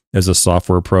 Okay, there's a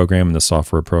software program, and the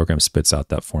software program spits out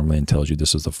that formula and tells you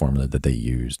this is the formula that they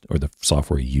used, or the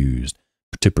software used,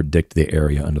 to predict the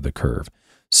area under the curve.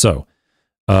 So,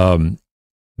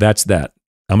 that's that.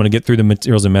 I'm going to get through the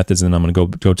materials and methods, and then I'm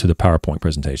going to go to the PowerPoint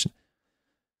presentation.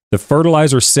 The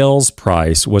fertilizer sales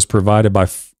price was provided by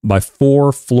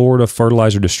 4 Florida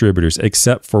fertilizer distributors,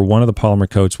 except for one of the polymer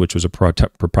coats, which was a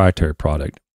proprietary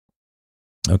product.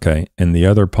 Okay, and the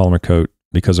other polymer coat,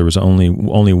 because there was only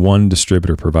one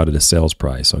distributor, provided a sales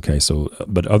price. Okay, so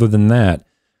but other than that,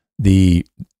 the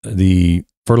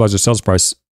fertilizer sales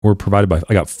price were provided by.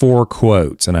 I got 4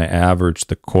 quotes, and I averaged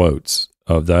the quotes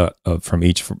from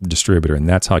each distributor, and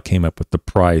that's how I came up with the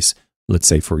price, let's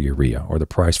say for urea, or the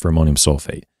price for ammonium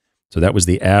sulfate. So that was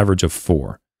the average of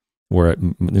 4.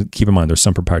 Keep in mind, there's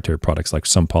some proprietary products, like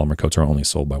some polymer coats are only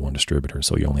sold by one distributor,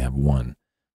 so you only have one.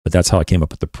 But that's how I came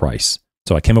up with the price.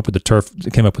 So I came up with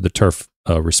the turf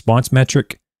response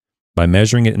metric by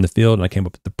measuring it in the field, and I came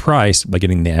up with the price by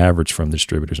getting the average from the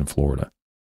distributors in Florida.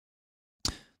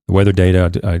 The weather data,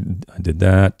 I did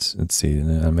that. Let's see,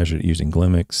 I measured it using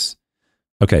Glimix.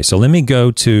 Okay, so let me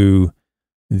go to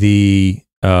the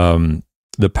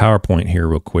PowerPoint here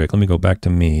real quick. Let me go back to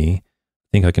me. I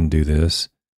think I can do this.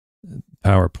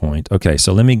 PowerPoint. Okay,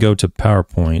 so let me go to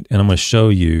PowerPoint, and I'm going to show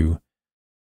you.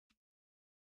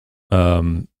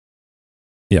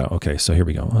 Yeah, okay, so here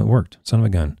we go. Oh, it worked. Son of a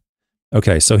gun.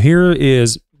 Okay, so here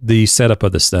is the setup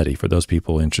of the study for those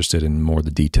people interested in more of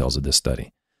the details of this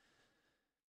study.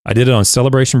 I did it on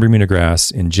Celebration Bermuda grass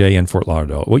in Jay and Fort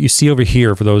Lauderdale. What you see over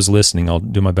here, for those listening, I'll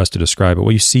do my best to describe it.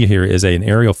 What you see here is an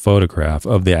aerial photograph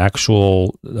of the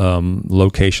actual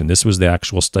location. This was the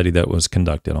actual study that was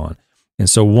conducted on. And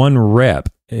so one rep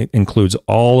includes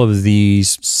all of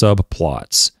these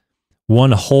subplots.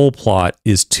 One whole plot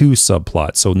is 2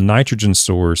 subplots. So nitrogen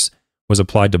source was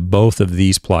applied to both of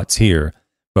these plots here,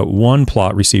 but one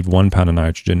plot received 1 pound of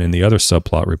nitrogen and the other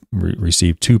subplot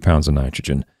received 2 pounds of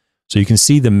nitrogen. So you can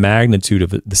see the magnitude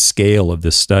of the scale of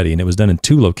this study, and it was done in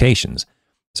 2 locations.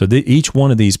 So each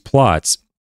one of these plots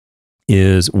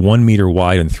is 1 meter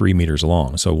wide and 3 meters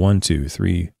long. So 1, 2,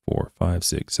 3, 4, 5,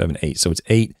 6, 7, 8. So it's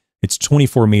 8. It's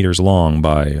 24 meters long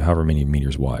by however many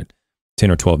meters wide,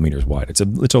 10 or 12 meters wide. It's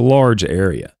a large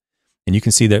area, and you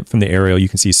can see that from the aerial. You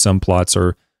can see some plots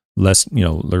are less,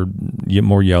 they're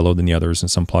more yellow than the others,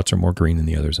 and some plots are more green than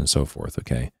the others, and so forth.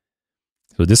 Okay,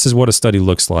 so this is what a study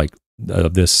looks like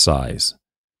of this size,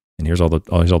 and here's all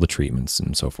the treatments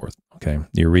and so forth. Okay,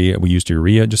 the urea, we used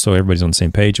urea, just so everybody's on the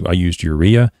same page. I used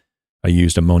urea. I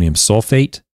used ammonium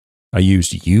sulfate. I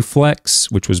used U-Flex,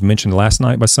 which was mentioned last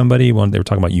night by somebody when they were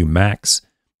talking about U-Max.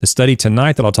 The study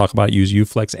tonight that I'll talk about used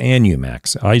U-Flex and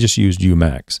U-Max. I just used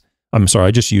U-Max. I'm sorry,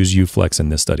 I just used U-Flex in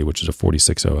this study, which is a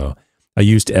 4600. I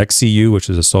used XCU, which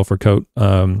is a sulfur coat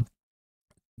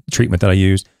treatment that I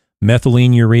used.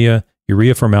 Methylene urea,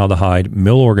 urea formaldehyde,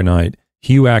 milorganite,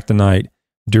 huactinite,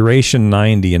 duration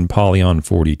 90, and polyon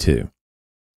 42.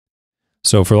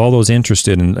 So for all those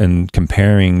interested in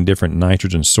comparing different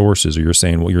nitrogen sources, or you're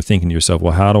saying, well, you're thinking to yourself,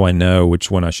 well, how do I know which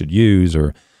one I should use,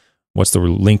 or what's the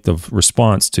length of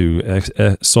response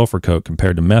to sulfur coat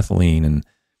compared to methylene and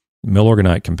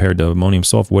milorganite compared to ammonium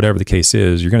sulfate, whatever the case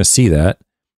is, you're going to see that.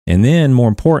 And then more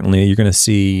importantly, you're going to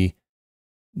see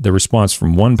the response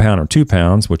from 1 pound or 2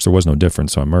 pounds, which there was no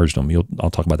difference, so I merged them.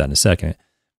 I'll talk about that in a second.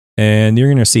 And you're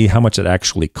going to see how much it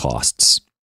actually costs.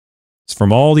 It's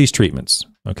from all these treatments,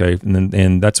 okay?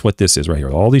 And that's what this is right here.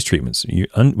 All these treatments. We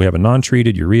have a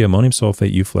non-treated urea, ammonium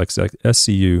sulfate, Uflex,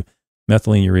 SCU,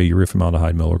 methylene urea, urea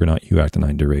formaldehyde, milorganite,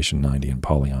 uactinide, duration 90, and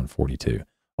polyon 42.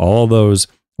 All those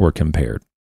were compared.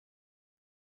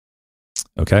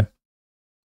 Okay?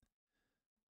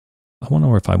 I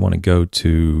wonder if I want to go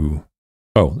to...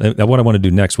 what I want to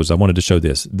do next was I wanted to show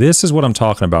this. This is what I'm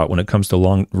talking about when it comes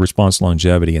to response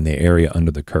longevity in the area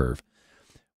under the curve.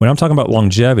 When I'm talking about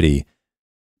longevity,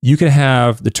 you can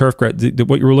have the turf grass.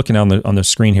 What you're looking at on the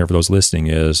screen here for those listening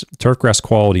is turf grass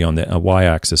quality on the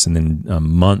y-axis and then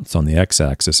months on the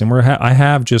x-axis. And I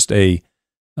have just a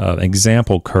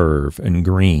example curve in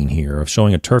green here of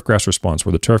showing a turf grass response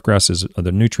where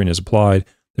the nutrient is applied,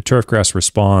 the turf grass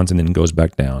responds and then goes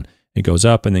back down. It goes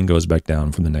up and then goes back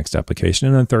down from the next application.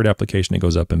 And then the third application, it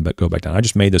goes up and go back down. I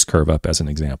just made this curve up as an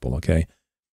example, okay?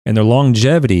 And the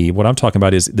longevity, what I'm talking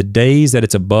about is the days that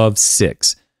it's above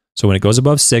 6. So when it goes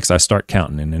above 6, I start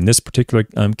counting. And in this particular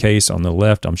case on the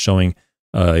left, I'm showing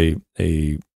a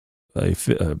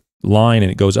line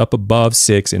and it goes up above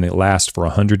 6 and it lasts for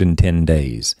 110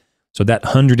 days. So that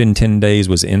 110 days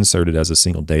was inserted as a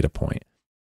single data point.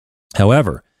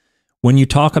 However, when you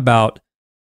talk about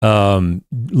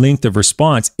length of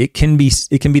response, it can be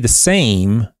the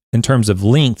same in terms of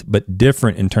length, but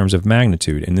different in terms of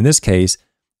magnitude. And in this case,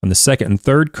 on the second and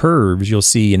third curves, you'll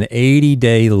see an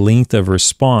 80-day length of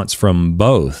response from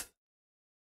both.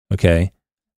 Okay,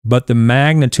 but the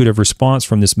magnitude of response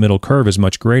from this middle curve is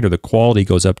much greater. The quality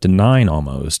goes up to 9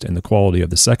 almost, and the quality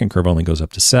of the second curve only goes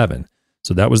up to 7.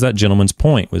 So that was that gentleman's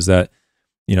point, was that,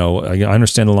 I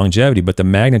understand the longevity, but the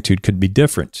magnitude could be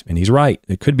different. And he's right,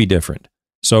 it could be different.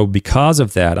 So because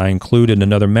of that, I included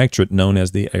another metric known as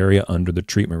the area under the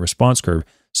treatment response curve.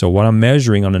 So what I'm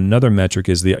measuring on another metric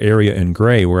is the area in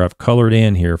gray, where I've colored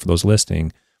in here for those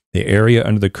listening, the area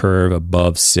under the curve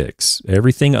above 6.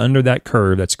 Everything under that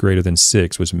curve that's greater than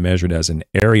 6 was measured as an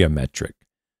area metric.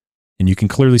 And you can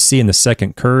clearly see in the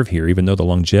second curve here, even though the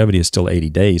longevity is still 80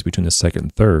 days between the second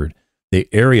and third, the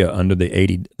area under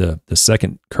the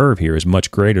second curve here is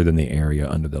much greater than the area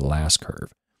under the last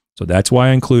curve. So that's why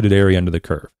I included area under the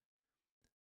curve.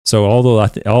 So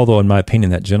although in my opinion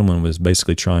that gentleman was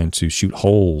basically trying to shoot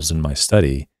holes in my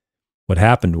study, what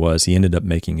happened was he ended up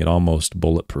making it almost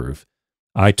bulletproof.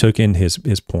 I took in his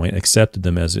point, accepted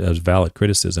them as valid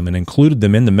criticism, and included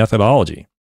them in the methodology.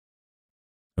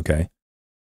 Okay,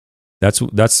 that's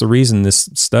the reason this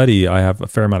study, I have a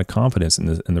fair amount of confidence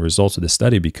in the results of this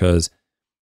study, because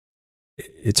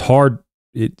it's hard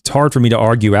for me to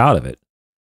argue out of it.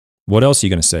 What else are you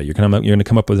going to say? You're going to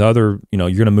come up with other, you're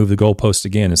going to move the goalpost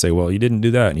again and say, well, you didn't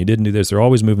do that and you didn't do this. They're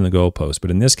always moving the goalpost.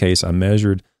 But in this case, I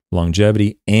measured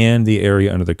longevity and the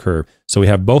area under the curve. So we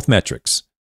have both metrics.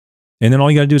 And then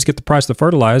all you got to do is get the price of the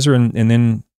fertilizer and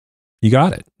then you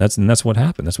got it. That's what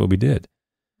happened. That's what we did.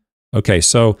 Okay,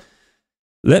 so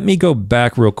let me go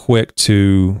back real quick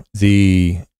to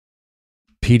the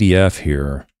PDF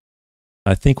here.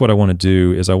 I think what I want to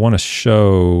do is I want to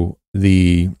show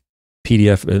the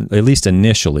PDF, at least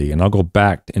initially, and I'll go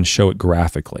back and show it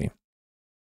graphically.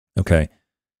 Okay.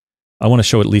 I want to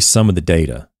show at least some of the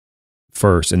data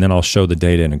first, and then I'll show the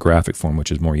data in a graphic form,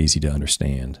 which is more easy to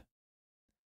understand.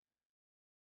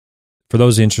 For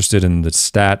those interested in the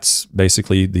stats,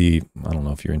 basically I don't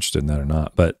know if you're interested in that or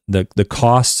not, but the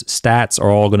cost stats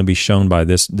are all going to be shown by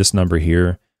this number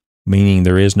here, meaning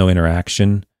there is no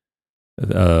interaction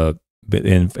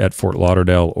at Fort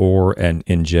Lauderdale or at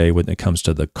NJ when it comes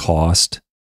to the cost.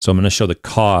 So I'm going to show the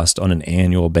cost on an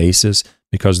annual basis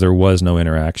because there was no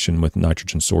interaction with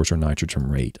nitrogen source or nitrogen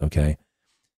rate. Okay.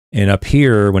 And up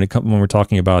here, when we're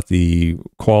talking about the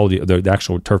quality of the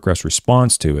actual turfgrass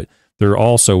response to it, there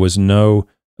also was no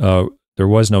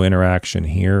interaction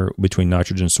here between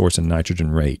nitrogen source and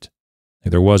nitrogen rate.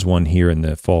 There was one here in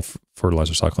the fall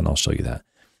fertilizer cycle, and I'll show you that.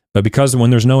 But because when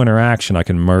there's no interaction, I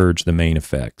can merge the main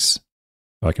effects.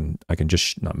 I can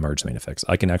just not merge the main effects.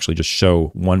 I can actually just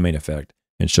show one main effect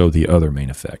and show the other main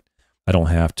effect. I don't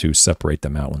have to separate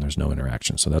them out when there's no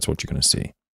interaction. So that's what you're going to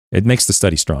see. It makes the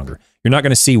study stronger. You're not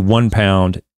going to see 1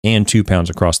 pound and 2 pounds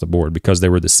across the board because they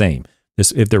were the same.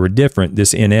 If they were different,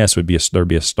 this NS would be there'd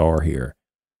be a star here.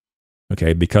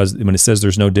 Okay, because when it says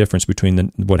there's no difference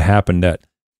between what happened at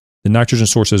the nitrogen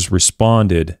sources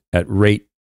responded at rate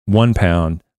 1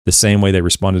 pound the same way they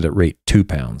responded at rate 2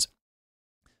 pounds.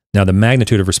 Now, the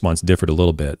magnitude of response differed a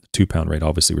little bit. The 2 pound rate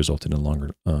obviously resulted in a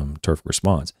longer turf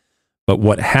response. But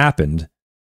what happened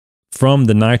from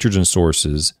the nitrogen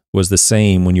sources was the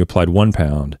same when you applied 1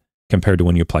 pound compared to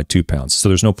when you applied 2 pounds. So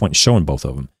there's no point in showing both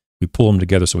of them. We pull them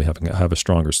together so we have a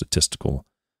stronger statistical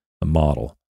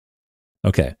model.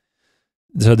 Okay.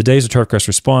 So the days of turfgrass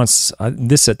response, at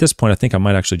this point, I think I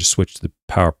might actually just switch to the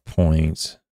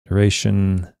PowerPoint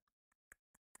duration.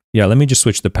 Yeah, let me just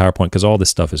switch to the PowerPoint because all this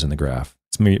stuff is in the graph.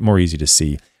 It's more easy to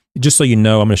see. Just so you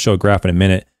know, I'm going to show a graph in a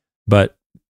minute, but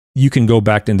you can go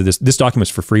back into this. This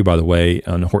document's for free, by the way,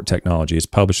 on Hort Technology. It's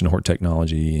published in Hort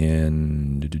Technology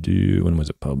in, when was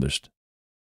it published?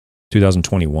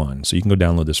 2021. So you can go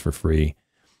download this for free.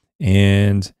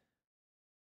 And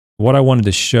what I wanted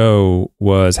to show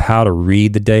was how to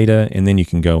read the data, and then you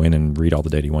can go in and read all the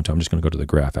data you want to. I'm just going to go to the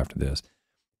graph after this.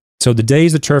 So the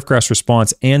days of turfgrass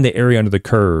response and the area under the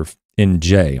curve in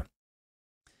J.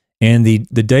 And the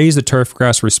days the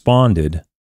turfgrass responded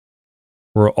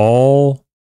were all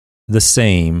the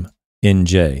same in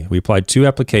J. We applied 2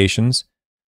 applications.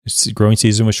 Growing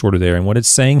season was shorter there. And what it's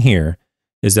saying here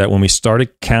is that when we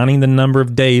started counting the number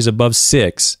of days above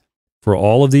 6 for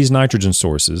all of these nitrogen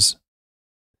sources,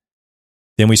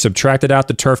 then we subtracted out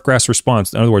the turfgrass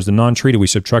response. In other words, the non-treated, we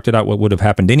subtracted out what would have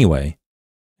happened anyway,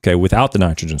 okay, without the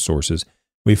nitrogen sources.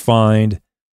 We find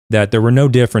that there were no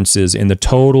differences in the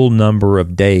total number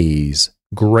of days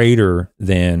greater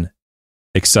than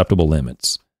acceptable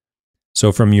limits.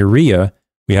 So from urea,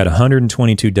 we had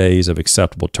 122 days of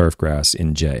acceptable turfgrass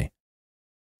in J.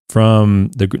 From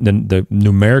the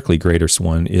numerically greatest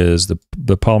one is the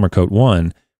polymer coat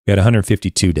 1, we had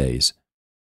 152 days.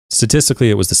 Statistically,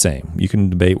 it was the same. You can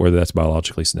debate whether that's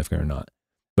biologically significant or not.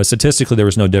 But statistically, there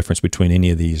was no difference between any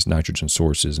of these nitrogen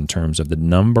sources in terms of the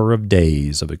number of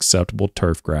days of acceptable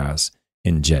turfgrass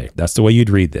in J. That's the way you'd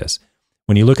read this.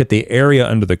 When you look at the area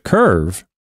under the curve,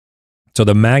 so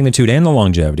the magnitude and the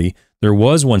longevity, there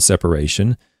was one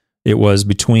separation. It was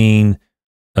between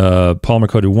polymer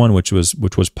coated 1, which was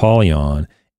polyon,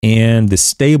 and the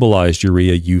stabilized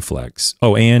urea U-flex.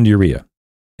 Oh, and urea.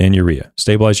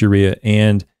 Stabilized urea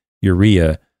and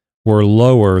urea were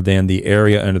lower than the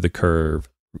area under the curve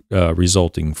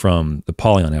resulting from the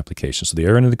polyon application. So the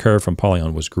area under the curve from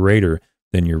polyon was greater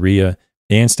than urea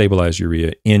and stabilized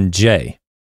urea in J.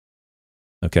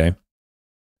 Okay?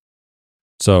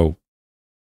 So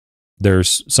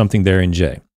there's something there in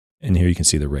J. And here you can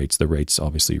see the rates. The rates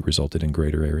obviously resulted in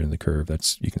greater area in the curve.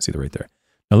 You can see the rate there.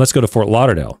 Now let's go to Fort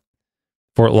Lauderdale.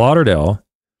 Fort Lauderdale,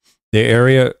 the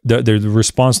area, the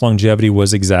response longevity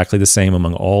was exactly the same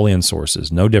among all N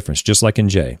sources. No difference, just like in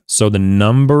J. So the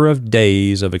number of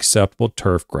days of acceptable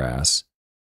turf grass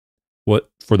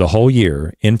for the whole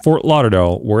year in Fort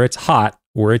Lauderdale, where it's hot,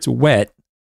 where it's wet,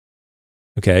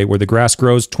 okay, where the grass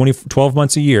grows 12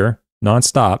 months a year,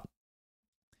 nonstop,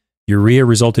 urea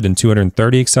resulted in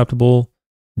 230 acceptable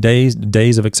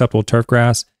days of acceptable turf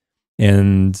grass,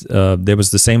 and that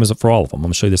was the same as for all of them. I'm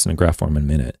going to show you this in a graph form in a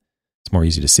minute. It's more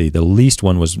easy to see. The least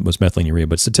one was methylene urea,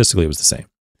 but statistically it was the same.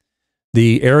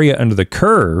 The area under the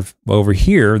curve over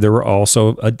here, there were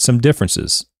also some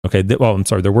differences. Okay, there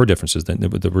were differences.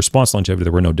 The response longevity,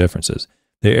 there were no differences.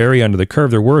 The area under the curve,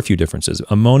 there were a few differences.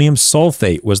 Ammonium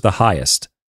sulfate was the highest,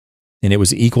 and it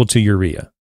was equal to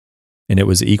urea, and it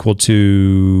was equal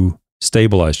to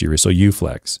stabilized urea, so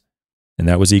U-flex, and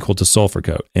that was equal to sulfur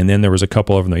coat. And then there was a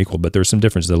couple of them that were equal, but there were some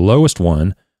differences. The lowest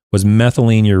one was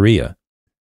methylene urea.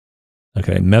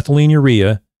 Okay, methylene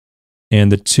urea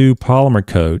and the 2 polymer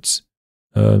coats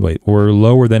were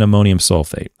lower than ammonium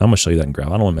sulfate. I'm going to show you that in graph.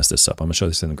 I don't want to mess this up. I'm going to show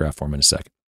this in the graph form in a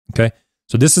second. Okay,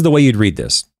 so this is the way you'd read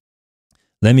this.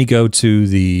 Let me go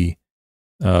to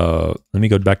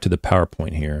back to the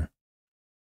PowerPoint here.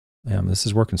 This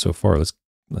is working so far.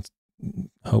 Let's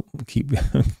hope keep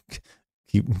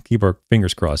our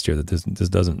fingers crossed here that this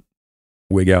doesn't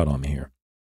wig out on me here.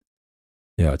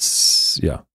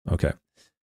 Okay.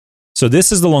 So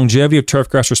this is the longevity of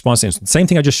turfgrass response. Same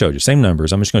thing I just showed you, same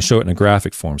numbers. I'm just going to show it in a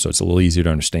graphic form so it's a little easier to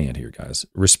understand here, guys.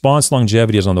 Response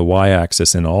longevity is on the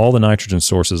y-axis and all the nitrogen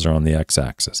sources are on the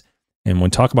x-axis. And when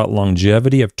we talk about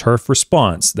longevity of turf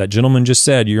response, that gentleman just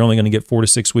said you're only going to get 4 to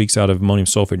 6 weeks out of ammonium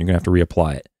sulfate and you're going to have to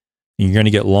reapply it. And you're going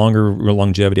to get longer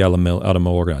longevity out of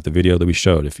Milorganite, the video that we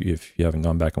showed, if you haven't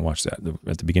gone back and watched that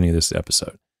at the beginning of this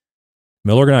episode.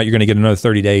 Milorganite, you're going to get another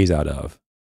 30 days out of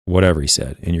whatever he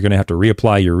said. And you're going to have to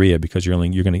reapply urea because or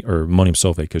ammonium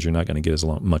sulfate because you're not going to get as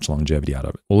much longevity out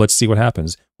of it. Well, let's see what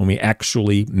happens when we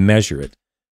actually measure it.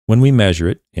 when we measure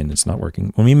it, and it's not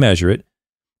working, when we measure it,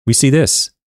 we see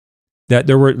this, that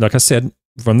there were, like I said,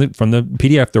 from the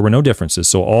PDF, there were no differences.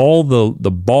 So all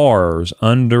the bars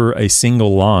under a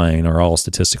single line are all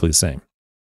statistically the same.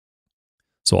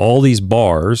 So all these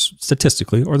bars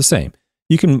statistically are the same.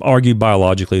 You can argue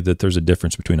biologically that there's a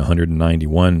difference between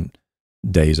 191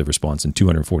 days of response and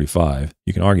 245.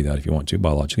 You can argue that if you want to.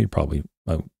 Biologically, probably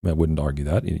I wouldn't argue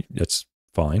that. That's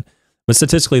fine. But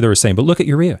statistically, they're the same. But look at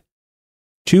urea.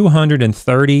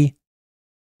 230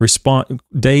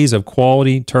 days of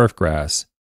quality turf grass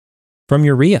from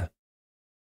urea.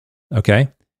 Okay?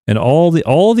 And all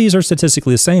these are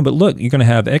statistically the same, but look, you're going to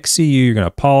have XCU, you're going to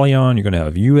have Polyon, you're going to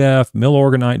have UF,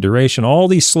 milorganite, duration. All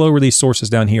these slow release sources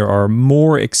down here are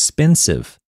more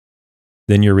expensive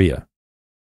than urea.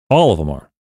 All of them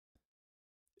are.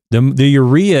 The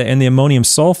urea and the ammonium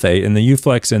sulfate and the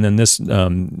Uflex and then this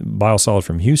biosolid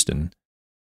from Houston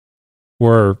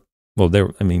were, well,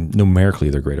 numerically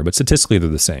they're greater, but statistically they're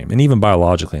the same. And even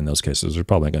biologically in those cases, there's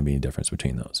probably not going to be any difference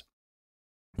between those.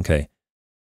 Okay.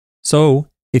 So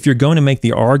if you're going to make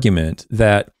the argument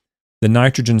that the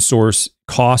nitrogen source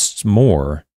costs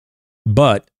more,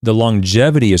 but the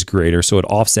longevity is greater, so it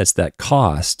offsets that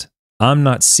cost, I'm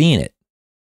not seeing it.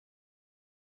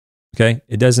 Okay?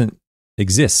 It doesn't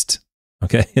exist.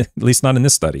 Okay? At least not in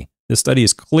this study. This study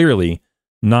is clearly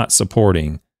not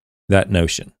supporting that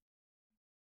notion.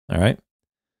 All right?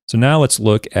 So now let's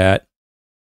look at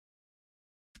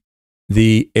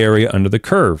the area under the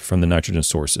curve from the nitrogen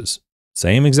sources.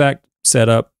 Same exact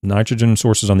setup, nitrogen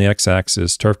sources on the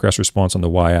x-axis, turfgrass response on the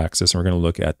y-axis, and we're going to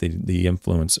look at the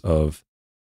influence of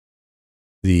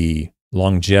the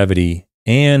longevity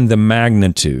and the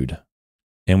magnitude.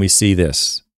 And we see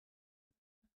this.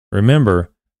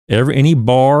 Remember, any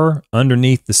bar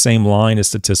underneath the same line is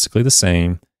statistically the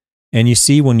same. And you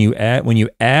see when you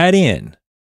add in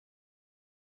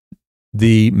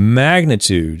the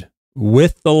magnitude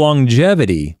with the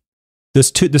longevity, the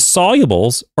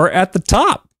solubles are at the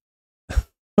top.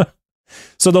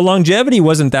 So the longevity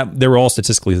wasn't that, they were all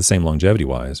statistically the same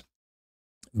longevity-wise.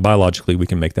 Biologically, we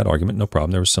can make that argument, no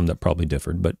problem. There was some that probably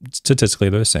differed, but statistically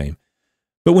they're the same.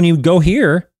 But when you go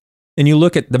here and you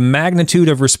look at the magnitude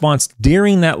of response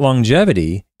during that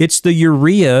longevity, it's the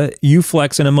urea,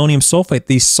 Uflex, and ammonium sulfate,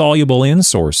 these soluble N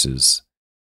sources,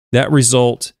 that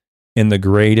result in the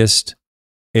greatest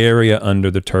area under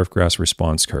the turfgrass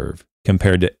response curve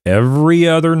compared to every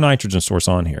other nitrogen source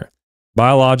on here.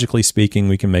 Biologically speaking,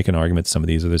 we can make an argument some of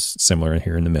these are similar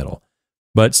here in the middle.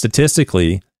 But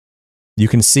statistically, you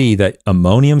can see that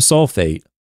ammonium sulfate,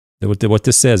 what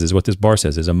this says is, what this bar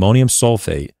says is ammonium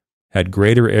sulfate had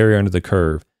greater area under the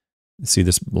curve. See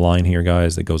this line here,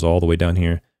 guys, that goes all the way down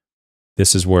here?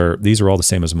 This is where, these are all the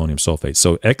same as ammonium sulfate.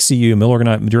 So XCU,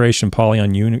 milorganite, duration,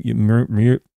 polyon,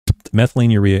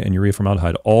 methylene urea, and urea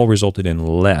formaldehyde all resulted in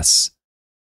less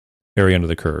area under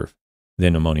the curve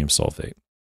than ammonium sulfate.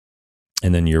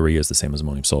 And then urea is the same as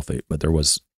ammonium sulfate, but there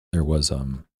was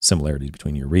similarities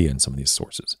between urea and some of these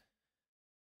sources.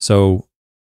 So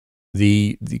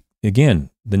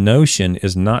again, the notion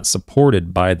is not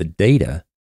supported by the data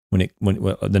when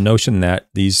the notion that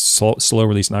these slow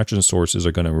release nitrogen sources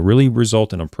are going to really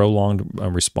result in a prolonged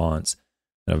response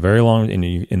and a very long,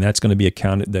 and that's going to be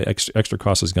accounted, the extra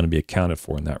cost is going to be accounted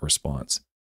for in that response.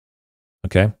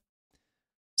 Okay.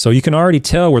 So you can already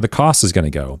tell where the cost is going to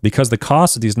go because the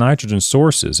cost of these nitrogen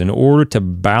sources, in order to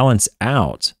balance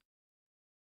out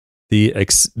the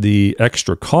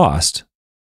extra cost,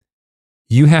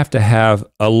 you have to have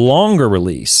a longer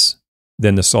release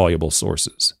than the soluble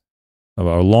sources, a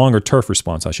longer turf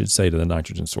response, I should say, to the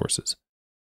nitrogen sources.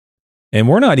 And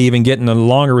we're not even getting a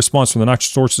longer response from the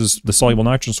nitrogen sources, the soluble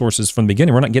nitrogen sources from the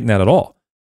beginning. We're not getting that at all.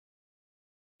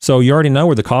 So you already know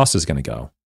where the cost is going to go.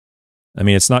 I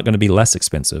mean, it's not going to be less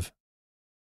expensive,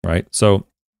 right? So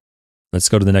let's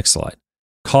go to the next slide.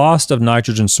 Cost of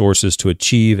nitrogen sources to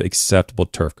achieve acceptable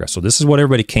turf grass. So this is what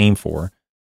everybody came for,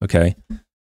 okay?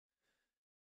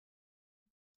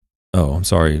 Oh, I'm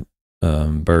sorry,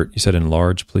 Bert. You said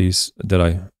enlarge, please. Did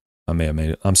I may have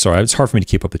made it. I'm sorry. It's hard for me to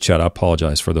keep up the chat. I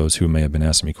apologize for those who may have been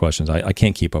asking me questions. I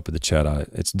can't keep up with the chat.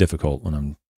 It's difficult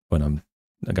when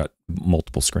I got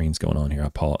multiple screens going on here.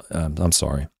 I'm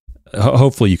sorry.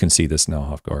 Hopefully you can see this now,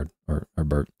 Hofgaard or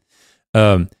Bert.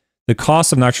 The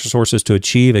cost of nitrogen sources to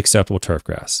achieve acceptable turf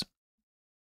grass.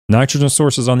 Nitrogen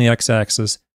sources on the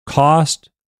x-axis, cost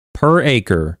per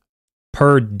acre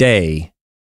per day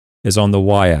is on the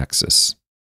y-axis.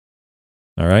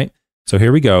 All right? So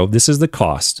here we go. This is the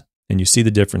cost, and you see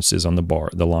the differences on the bar.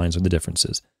 The lines are the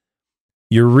differences.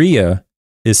 Urea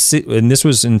and this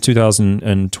was in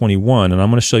 2021, and I'm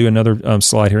going to show you another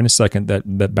slide here in a second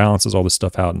that balances all this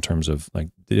stuff out in terms of like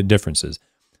the differences.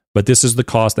 But this is the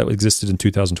cost that existed in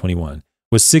 2021,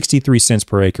 was 63 cents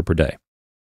per acre per day.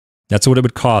 That's what it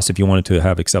would cost if you wanted to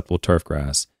have acceptable turf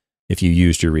grass if you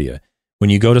used urea. When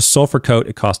you go to sulfur coat,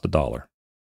 it cost $1.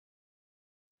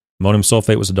 Ammonium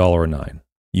sulfate was $1.09.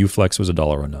 U-Flex was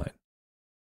 $1.09.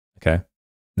 Okay?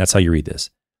 That's how you read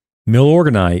this.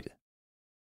 Milorganite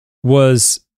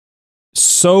was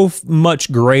so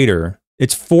much greater.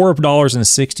 It's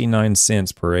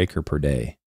 $4.69 per acre per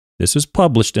day. This was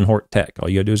published in Hort Tech. All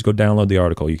you got to do is go download the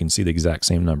article. You can see the exact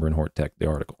same number in Hort Tech, the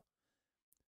article.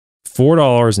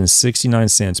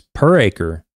 $4.69 per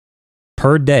acre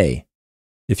per day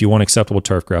if you want acceptable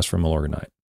turf grass from Milorganite.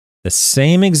 The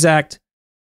same exact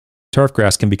turf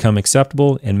grass can become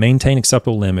acceptable and maintain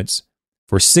acceptable limits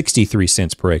for 63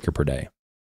 cents per acre per day.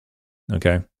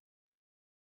 Okay?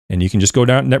 And you can just go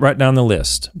down right down the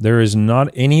list. There is not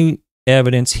any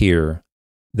evidence here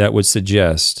that would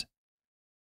suggest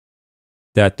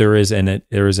that there is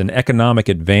an economic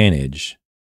advantage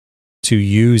to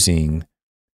using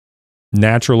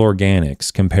natural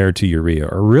organics compared to urea,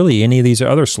 or really any of these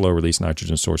other slow release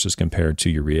nitrogen sources compared to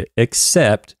urea,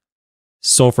 except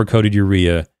sulfur coated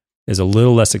urea is a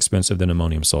little less expensive than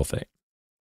ammonium sulfate.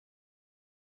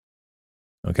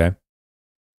 Okay?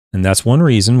 And that's one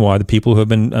reason why the people who have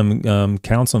been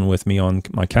counseling with me on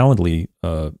my Calendly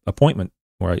appointment,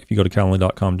 where if you go to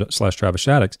calendly.com/Travis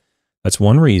Shaddix, that's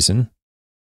one reason.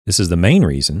 This is the main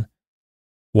reason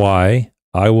why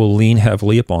I will lean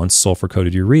heavily upon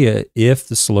sulfur-coated urea if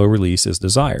the slow release is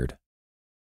desired,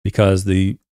 because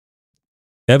the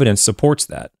evidence supports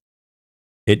that.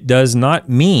 It does not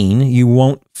mean you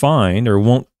won't find or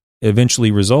won't eventually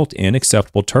result in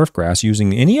acceptable turf grass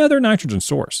using any other nitrogen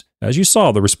source. As you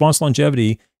saw, the response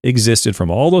longevity existed from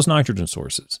all those nitrogen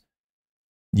sources.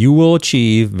 You will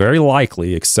achieve, very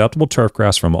likely, acceptable turf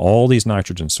grass from all these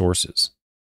nitrogen sources.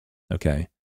 Okay?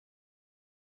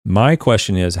 My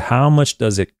question is, how much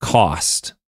does it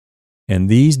cost? And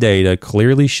these data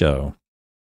clearly show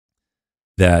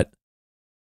that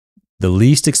the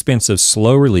least expensive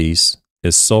slow release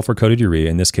is sulfur-coated urea.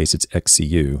 In this case, it's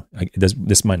XCU.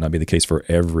 This might not be the case for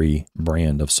every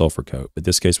brand of sulfur coat, but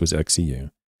this case was XCU.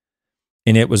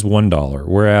 And it was $1,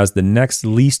 whereas the next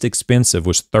least expensive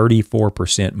was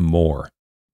 34% more.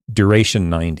 Duration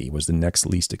 90 was the next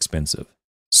least expensive.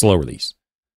 Slow release.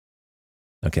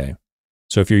 Okay.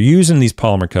 So if you're using these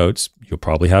polymer coats, you'll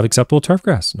probably have acceptable turf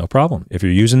grass. No problem. If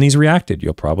you're using these reacted,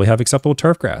 you'll probably have acceptable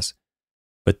turf grass.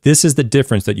 But this is the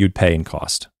difference that you'd pay in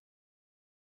cost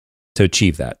to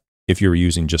achieve that if you were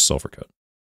using just sulfur coat.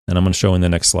 And I'm going to show in the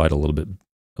next slide a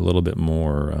little bit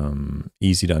more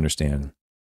easy to understand.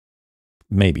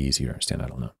 Maybe easier to understand, I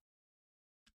don't know.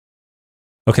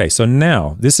 Okay, so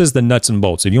now this is the nuts and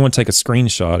bolts. If you want to take a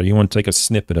screenshot or you want to take a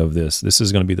snippet of this, this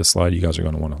is going to be the slide you guys are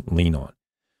going to want to lean on.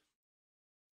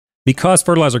 Because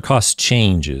fertilizer cost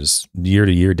changes year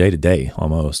to year, day to day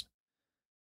almost,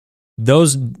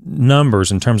 those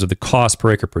numbers in terms of the cost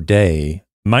per acre per day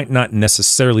might not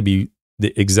necessarily be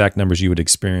the exact numbers you would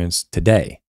experience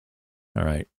today. All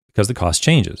right, because the cost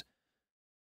changes.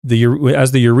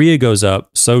 As the urea goes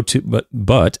up, so too.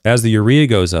 But as the urea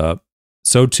goes up,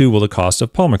 so too will the cost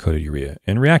of polymer-coated urea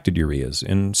and reacted ureas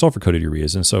and sulfur-coated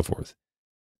ureas and so forth.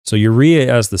 So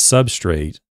urea as the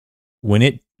substrate, when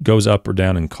it goes up or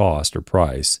down in cost or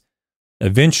price,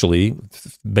 eventually,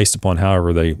 based upon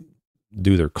however they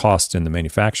do their costs in the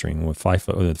manufacturing with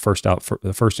FIFO,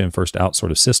 the first in, first out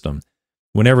sort of system,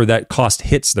 whenever that cost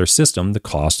hits their system, the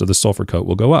cost of the sulfur coat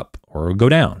will go up or go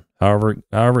down, however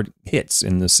it hits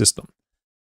in the system.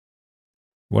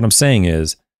 What I'm saying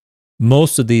is,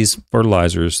 most of these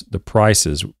fertilizers, the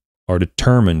prices are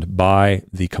determined by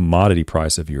the commodity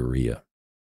price of urea.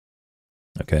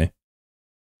 Okay?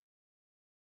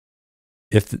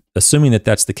 Assuming that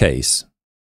that's the case,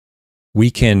 we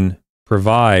can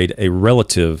provide a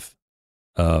relative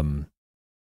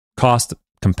cost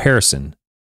comparison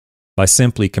by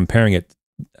simply comparing it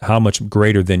how much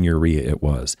greater than urea it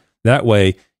was. That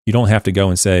way, you don't have to go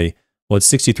and say, well, it's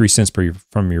 63 cents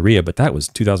from urea, but that was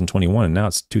 2021 and now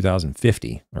it's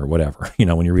 2050 or whatever. You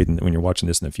know, when you're watching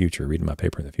this in the future, reading my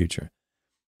paper in the future.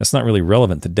 That's not really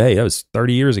relevant today. That was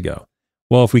 30 years ago.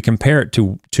 Well, if we compare it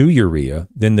to urea,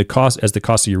 then as the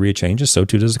cost of urea changes, so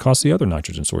too does the cost of the other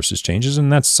nitrogen sources changes,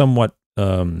 and that's somewhat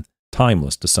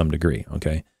timeless to some degree,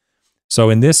 okay? So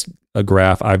in this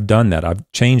graph, I've done that. I've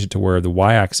changed it to where the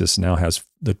y-axis now has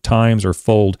the times or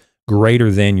fold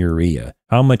greater than urea.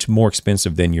 How much more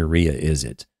expensive than urea is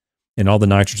it? And all the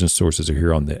nitrogen sources are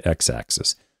here on the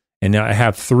x-axis. And now I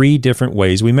have 3 different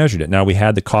ways we measured it. Now we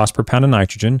had the cost per pound of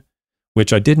nitrogen,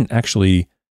 which I didn't actually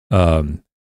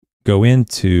go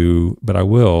into, but I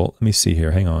will. Let me see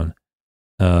here. Hang on.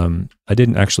 I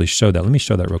didn't actually show that. Let me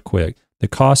show that real quick. The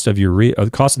cost of the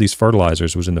cost of these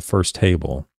fertilizers was in the first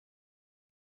table.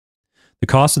 The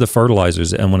cost of the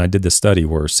fertilizers, and when I did the study,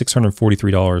 were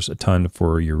 $643 a ton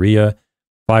for urea,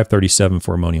 $537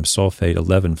 for ammonium sulfate,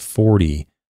 $1140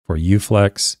 for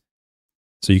Uflex.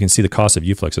 So you can see the cost of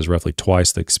Uflex is roughly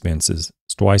twice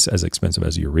as expensive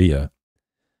as urea.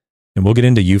 And we'll get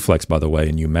into Uflex, by the way,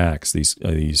 and Umax, these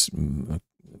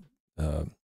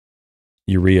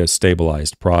urea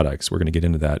stabilized products. We're going to get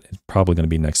into that. It's probably going to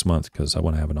be next month because I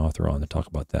want to have an author on to talk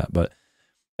about that. But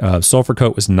sulfur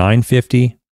coat was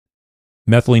 $950.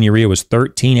 Methylene urea was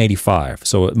 $1385.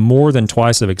 So more than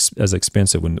twice as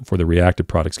expensive for the reactive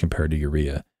products compared to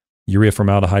urea. Urea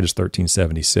formaldehyde is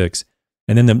 $1376.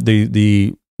 And then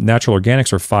the natural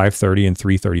organics are $530 and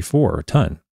 $334 a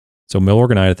ton. So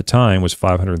milorganite at the time was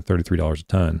 $533 a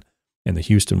ton, and the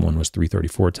Houston one was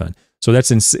 $334 a ton. So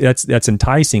that's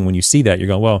enticing when you see that. You're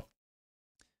going, well,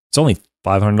 it's only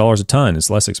 $500 a ton. It's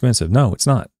less expensive. No, it's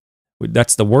not.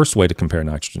 That's the worst way to compare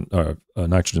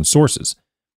nitrogen sources.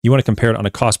 You want to compare it on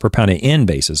a cost per pound of N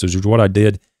basis, which is what I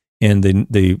did in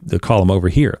the column over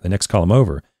here, the next column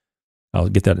over. I'll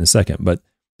get that in a second. But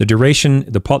the duration,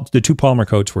 the 2 polymer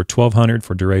coats were $1,200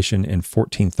 for duration and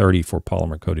 $1,430 for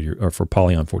polymer coated or for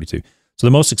Polyon 42. So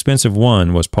the most expensive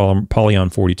one was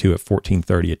Polyon 42 at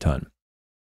 $1,430 a ton.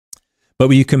 But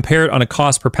when you compare it on a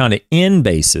cost per pound of N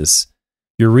basis,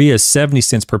 urea is 70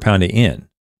 cents per pound of N.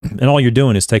 And all you're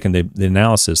doing is taking the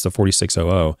analysis, the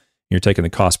 4600, you're taking the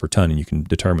cost per ton, and you can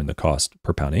determine the cost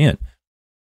per pound of N.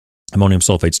 Ammonium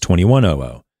sulfate's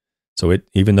 2100. So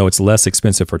even though it's less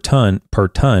expensive per ton,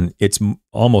 it's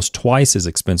almost twice as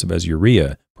expensive as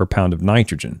urea per pound of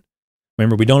nitrogen.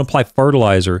 Remember, we don't apply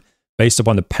fertilizer based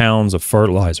upon the pounds of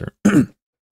fertilizer.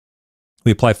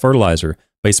 We apply fertilizer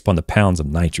based upon the pounds of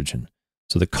nitrogen.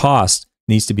 So the cost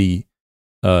needs to be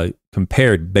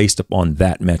compared based upon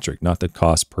that metric, not the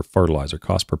cost per fertilizer,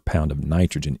 cost per pound of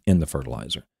nitrogen in the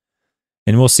fertilizer.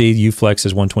 And we'll see Uflex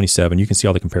is 127. You can see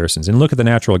all the comparisons. And look at the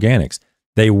natural organics.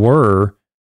 They were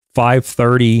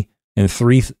 $530 and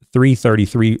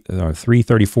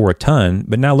 $334 a ton,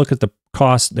 but now look at the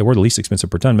cost. They were the least expensive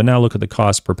per ton, but now look at the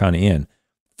cost per pound of N.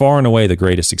 Far and away the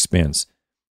greatest expense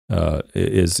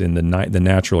is in the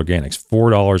natural organics,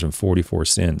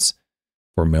 $4.44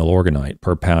 for milorganite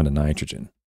per pound of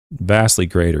nitrogen, vastly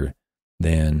greater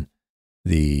than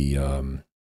the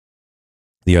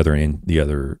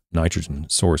other nitrogen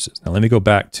sources. Now let me go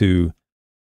back to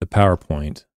the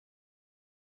PowerPoint.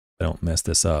 I don't mess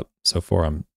this up. So far,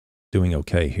 I'm doing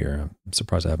okay here. I'm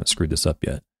surprised I haven't screwed this up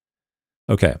yet.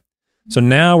 Okay, so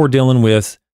now we're dealing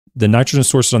with the nitrogen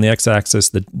sources on the x-axis,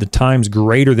 the times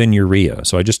greater than urea.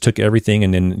 So I just took everything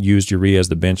and then used urea as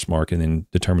the benchmark and then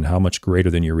determined how much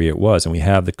greater than urea it was. And we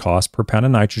have the cost per pound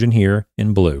of nitrogen here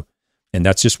in blue. And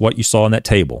that's just what you saw in that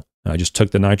table. I just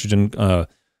took the nitrogen, the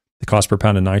cost per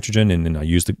pound of nitrogen, and then I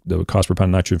used the cost per pound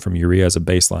of nitrogen from urea as a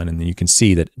baseline. And then you can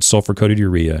see that sulfur-coated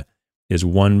urea is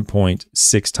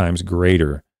 1.6 times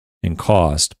greater in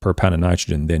cost per pound of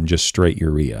nitrogen than just straight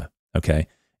urea, okay?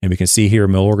 And we can see here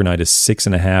milorganite is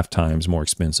 6.5 times more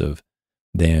expensive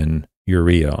than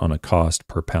urea on a cost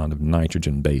per pound of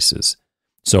nitrogen basis.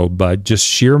 So by just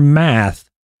sheer math,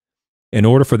 in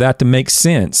order for that to make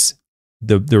sense,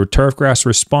 the turfgrass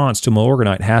response to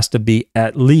milorganite has to be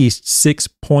at least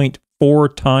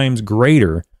 6.4 times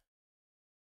greater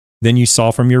than you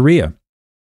saw from urea,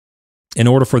 in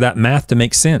order for that math to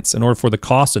make sense, in order for the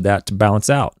cost of that to balance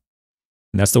out.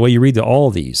 And that's the way you read all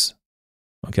of these,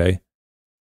 okay?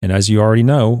 And as you already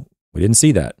know, we didn't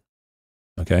see that,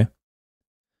 okay?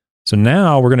 So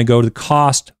now we're going to go to the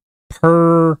cost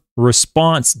per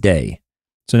response day.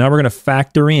 So now we're going to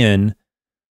factor in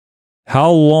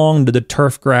how long did the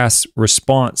turfgrass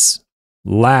response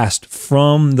last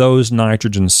from those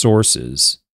nitrogen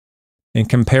sources, and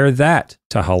compare that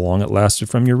to how long it lasted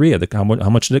from urea. How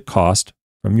much did it cost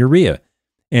from urea?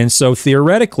 And so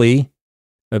theoretically,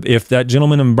 if that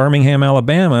gentleman in Birmingham,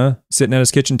 Alabama, sitting at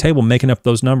his kitchen table making up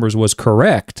those numbers was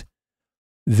correct,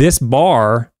 this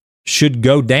bar should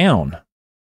go down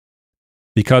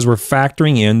because we're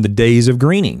factoring in the days of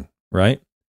greening, right?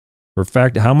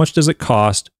 How much does it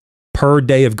cost per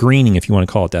day of greening, if you want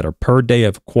to call it that, or per day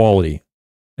of quality,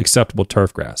 acceptable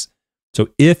turfgrass? So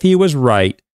if he was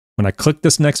right, when I click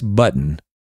this next button,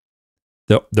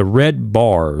 the red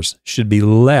bars should be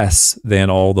less than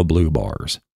all the blue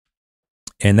bars.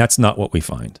 And that's not what we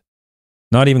find.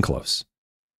 Not even close.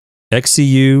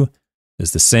 XCU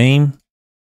is the same.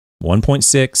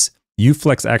 1.6.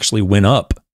 U-Flex actually went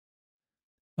up.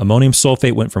 Ammonium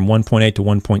sulfate went from 1.8 to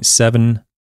 1.7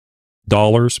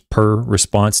 per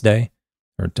response day,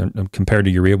 or compared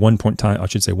to urea.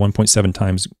 1.7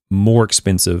 times more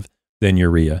expensive than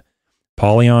urea.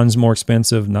 Polyon's more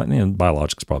expensive.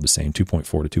 Biologic's probably the same,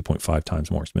 2.4 to 2.5 times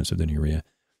more expensive than urea.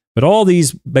 But all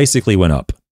these basically went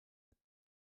up.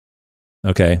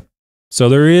 Okay, so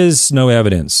there is no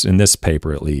evidence in this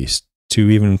paper, at least, to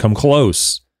even come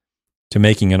close to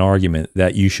making an argument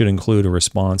that you should include a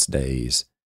response days,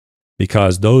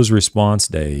 because those response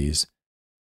days,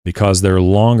 because they're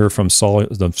longer from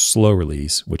the slow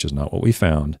release, which is not what we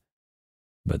found,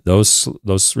 but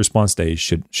those response days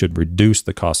should reduce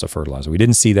the cost of fertilizer. We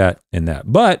didn't see that in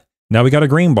that. But now we got a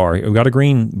green bar. We got a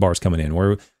green bars coming in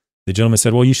where the gentleman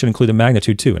said, well, you should include the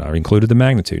magnitude too. And I included the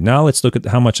magnitude. Now let's look at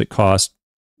how much it costs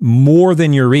more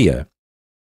than urea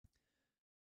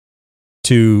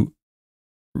to,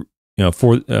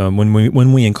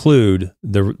 when we include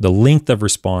the length of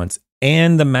response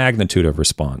and the magnitude of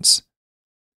response.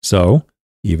 So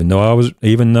even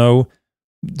though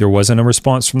there wasn't a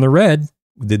response from the red,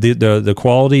 the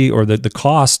quality or the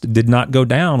cost did not go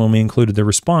down when we included the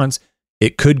response.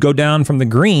 It could go down from the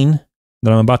green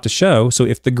that I'm about to show. So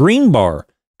if the green bar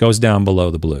goes down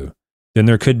below the blue, then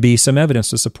there could be some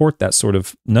evidence to support that sort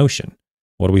of notion.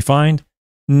 What do we find?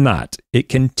 Not. It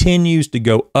continues to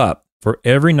go up for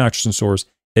every nitrogen source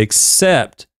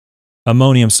except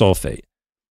ammonium sulfate.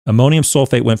 Ammonium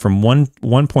sulfate went from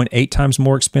 1.8 times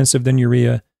more expensive than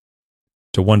urea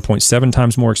to 1.7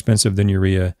 times more expensive than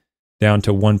urea, down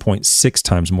to 1.6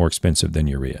 times more expensive than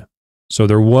urea. So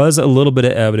there was a little bit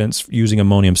of evidence using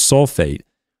ammonium sulfate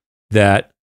that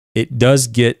it does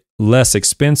get less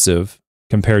expensive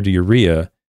compared to urea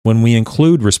when we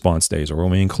include response days or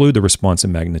when we include the response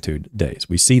and magnitude days.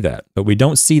 We see that, but we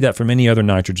don't see that from any other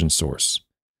nitrogen source.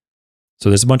 So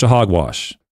there's a bunch of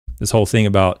hogwash. This whole thing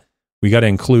about we got to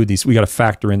include these, we got to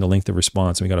factor in the length of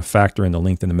response, and we got to factor in the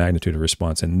length and the magnitude of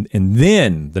response, and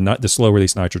then the slow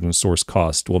release nitrogen source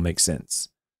cost will make sense.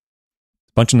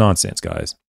 Bunch of nonsense,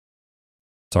 guys.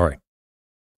 Sorry.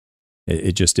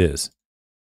 It just is.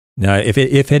 Now, if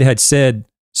it had said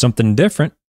something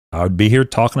different, I would be here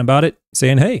talking about it,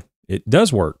 saying, hey, it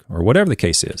does work, or whatever the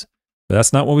case is. But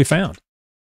that's not what we found.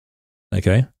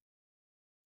 Okay?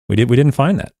 We didn't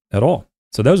find that at all.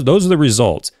 So those are the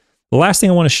results. The last thing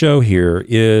I want to show here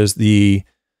is the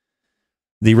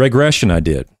regression I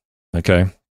did. Okay?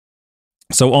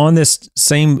 So on this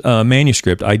same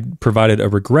manuscript, I provided a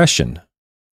regression.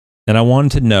 And I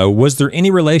wanted to know, was there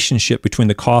any relationship between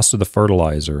the cost of the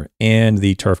fertilizer and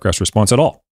the turfgrass response at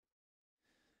all?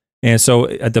 And so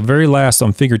at the very last,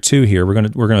 on figure 2 here, we're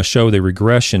going to show the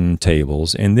regression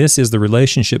tables. And this is the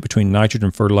relationship between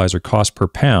nitrogen fertilizer cost per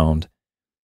pound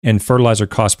and fertilizer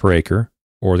cost per acre,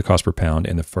 or the cost per pound,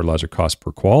 and the fertilizer cost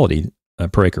per quality,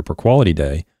 per acre per quality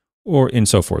day, or and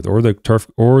so forth, or the turf,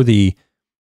 or the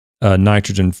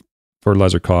nitrogen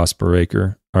fertilizer cost per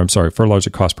acre, or I'm sorry, fertilizer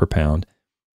cost per pound,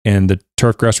 and the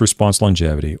turfgrass response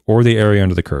longevity, or the area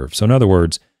under the curve. So in other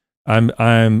words, I'm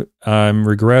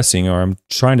regressing, or I'm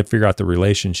trying to figure out the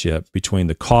relationship between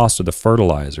the cost of the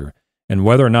fertilizer and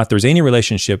whether or not there's any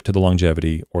relationship to the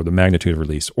longevity or the magnitude of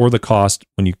release, or the cost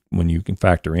when you can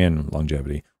factor in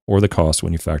longevity, or the cost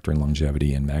when you factor in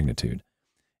longevity and magnitude.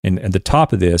 And at the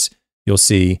top of this, you'll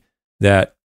see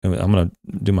that I'm going to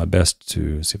do my best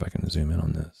to see if I can zoom in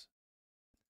on this.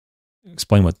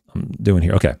 Explain what I'm doing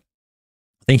here. Okay. I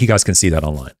think you guys can see that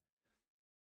online.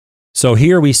 So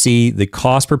here we see the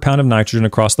cost per pound of nitrogen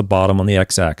across the bottom on the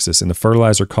x-axis and the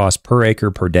fertilizer cost per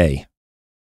acre per day.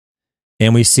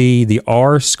 And we see the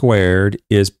R squared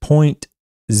is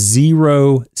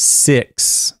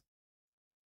 0.06.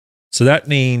 So that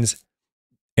means,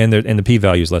 and the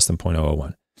p-value is less than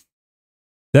 0.001.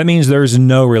 That means there's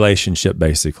no relationship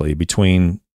basically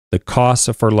between the cost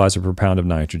of fertilizer per pound of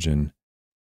nitrogen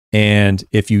and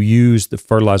if you use the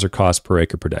fertilizer cost per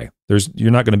acre per day.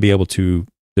 You're not going to be able to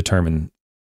determine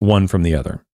one from the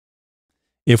other.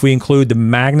 If we include the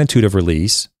magnitude of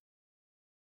release,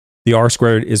 the R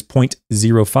squared is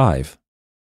 0.05.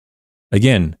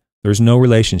 Again, there's no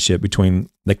relationship between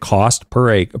the cost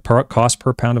per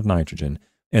pound of nitrogen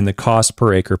and the cost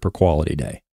per acre per quality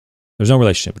day. There's no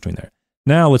relationship between there.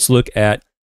 Now let's look at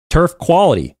turf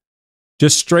quality.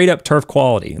 Just straight up turf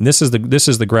quality. And this is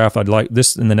the graph I'd like,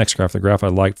 this in the next graph, the graph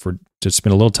I'd like to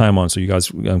spend a little time on so you guys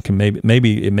can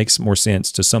maybe it makes more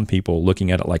sense to some people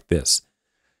looking at it like this.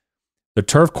 The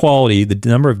turf quality, the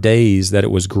number of days that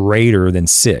it was greater than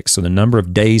 6, so the number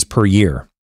of days per year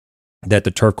that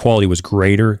the turf quality was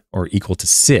greater or equal to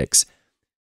 6.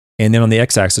 And then on the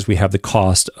x-axis, we have the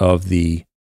cost of the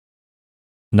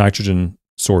nitrogen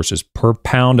sources per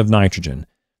pound of nitrogen.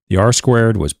 The R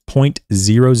squared was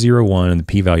 0.001 and the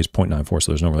p-value is 0.94,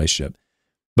 so there's no relationship.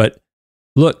 But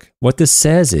look, what this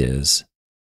says is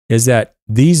that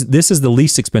this is the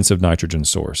least expensive nitrogen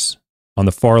source on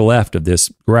the far left of this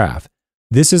graph.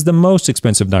 This is the most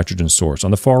expensive nitrogen source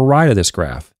on the far right of this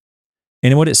graph.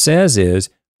 And what it says is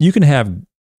you can have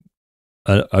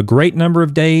a great number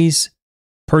of days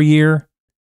per year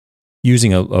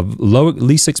using a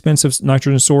least expensive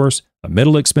nitrogen source, a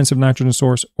middle expensive nitrogen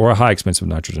source, or a high expensive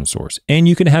nitrogen source. And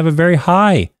you can have a very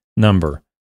high number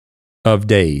of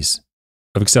days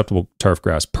of acceptable turf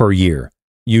grass per year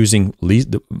using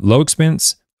low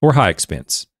expense or high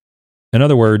expense. In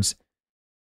other words,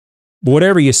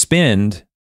 whatever you spend,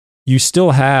 you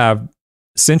still have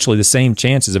essentially the same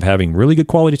chances of having really good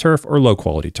quality turf or low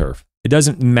quality turf. It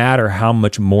doesn't matter how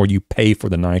much more you pay for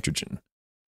the nitrogen.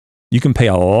 You can pay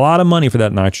a lot of money for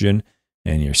that nitrogen,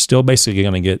 and you're still basically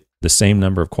going to get the same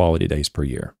number of quality days per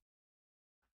year.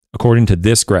 According to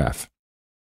this graph,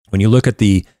 when you look at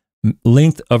the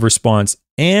length of response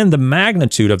and the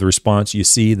magnitude of the response, you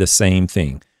see the same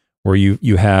thing, where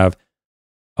you have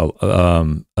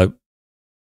the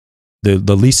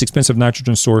least expensive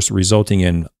nitrogen source resulting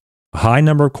in a high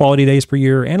number of quality days per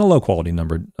year and a low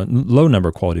number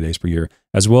of quality days per year,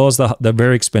 as well as the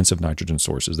very expensive nitrogen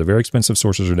sources. The very expensive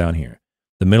sources are down here.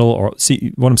 The middle,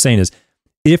 see, what I'm saying is,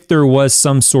 if there was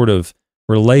some sort of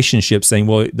relationship saying,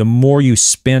 well, the more you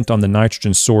spent on the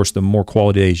nitrogen source, the more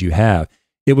quality days you have,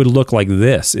 it would look like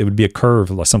this. It would be a curve,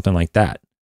 something like that,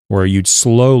 where you'd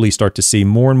slowly start to see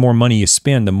more and more money you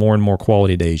spend, the more and more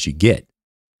quality days you get.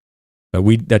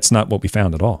 But that's not what we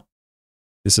found at all.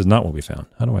 This is not what we found.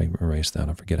 How do I erase that?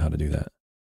 I forget how to do that.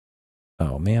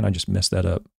 Oh man, I just messed that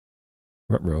up.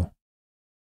 What row?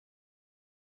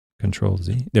 Control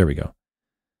Z. There we go.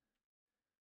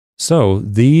 So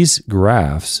these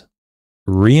graphs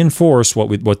reinforce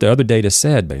what the other data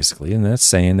said, basically, and that's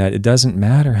saying that it doesn't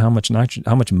matter how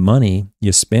much money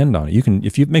you spend on it. You can,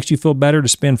 if it makes you feel better to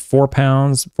spend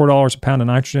 $4 a pound of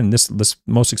nitrogen. This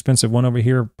most expensive one over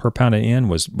here per pound of N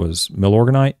was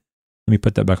Milorganite. Let me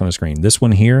put that back on the screen. This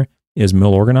one here is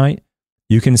Milorganite.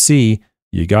 You can see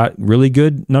you got really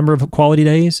good number of quality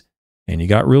days, and you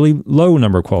got really low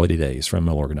number of quality days from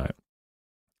Milorganite.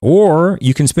 Or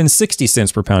you can spend 60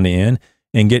 cents per pound of N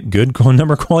and get good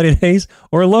number of quality days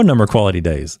or a low number of quality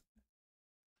days.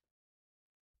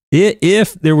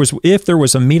 If there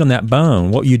was a meat on that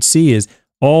bone, what you'd see is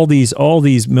all these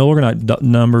Milorganite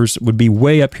numbers would be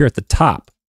way up here at the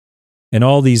top. And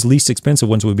all these least expensive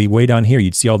ones would be way down here.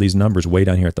 You'd see all these numbers way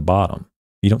down here at the bottom.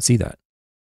 You don't see that.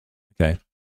 Okay.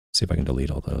 See if I can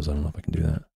delete all those. I don't know if I can do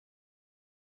that.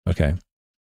 Okay.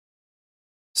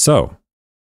 So,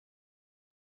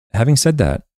 having said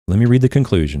that, let me read the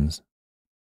conclusions,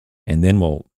 and then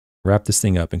we'll wrap this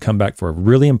thing up and come back for a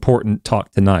really important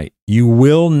talk tonight. You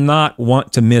will not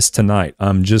want to miss tonight.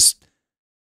 I'm just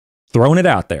throwing it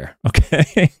out there.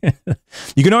 Okay.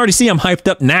 You can already see I'm hyped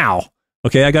up now.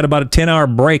 Okay, I got about a 10-hour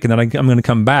break, and then I'm going to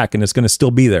come back, and it's going to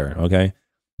still be there, okay?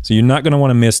 So you're not going to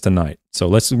want to miss tonight. So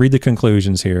let's read the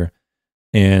conclusions here,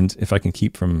 and if I can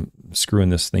keep from screwing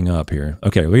this thing up here.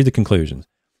 Okay, read the conclusions.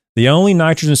 The only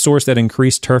nitrogen source that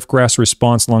increased turfgrass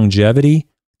response longevity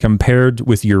compared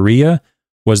with urea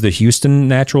was the Houston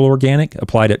Natural Organic,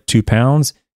 applied at 2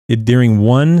 pounds during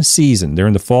one season,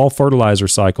 during the fall fertilizer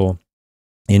cycle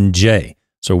in J.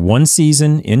 So one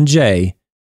season in J,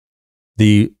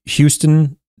 the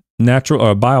Houston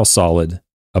Natural Biosolid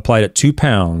applied at 2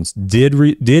 pounds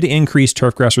did increase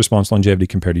turfgrass response longevity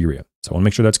compared to urea. So I want to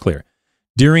make sure that's clear.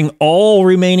 During all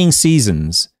remaining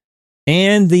seasons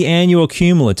and the annual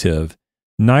cumulative,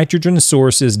 nitrogen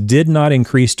sources did not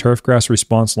increase turfgrass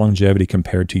response longevity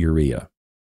compared to urea.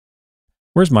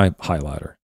 Where's my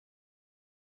highlighter?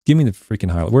 Give me the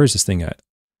freaking highlighter. Where is this thing at?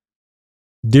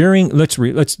 During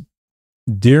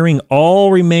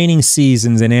all remaining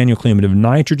seasons and annual cumulative,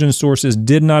 nitrogen sources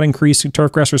did not increase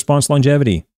turfgrass response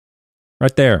longevity.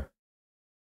 Right there.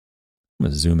 I'm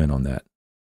going to zoom in on that.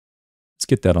 Let's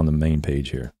get that on the main page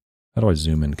here. How do I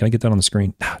zoom in? Can I get that on the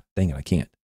screen? Dang it, I can't.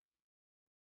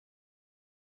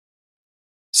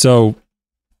 So,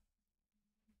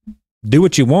 do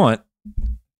what you want.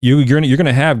 You're going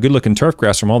to have good-looking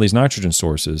turfgrass from all these nitrogen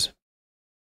sources.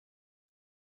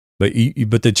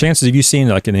 But the chances of you seeing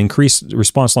like an increased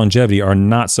response longevity are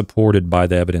not supported by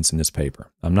the evidence in this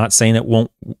paper. I'm not saying it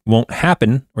won't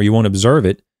happen or you won't observe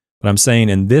it, but I'm saying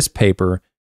in this paper,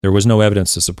 there was no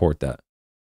evidence to support that.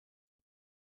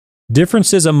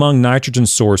 Differences among nitrogen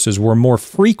sources were more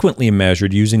frequently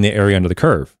measured using the area under the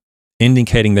curve,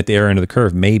 indicating that the area under the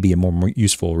curve may be a more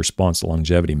useful response to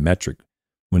longevity metric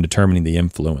when determining the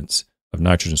influence of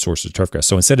nitrogen sources of turfgrass.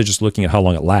 So instead of just looking at how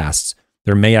long it lasts,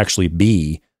 there may actually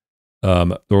be,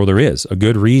 or there is, a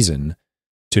good reason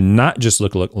to not just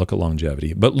look at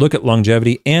longevity, but look at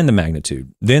longevity and the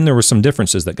magnitude. Then there were some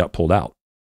differences that got pulled out.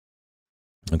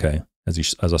 Okay,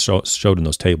 as I showed in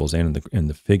those tables and in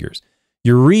the figures.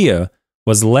 Urea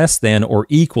was less than or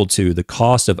equal to the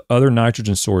cost of other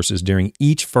nitrogen sources during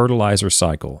each fertilizer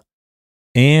cycle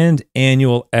and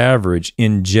annual average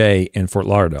in J and Fort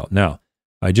Lauderdale. Now,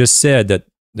 I just said that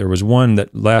there was one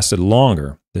that lasted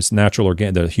longer, this natural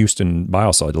organic, the Houston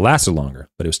biosolid, lasted longer,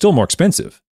 but it was still more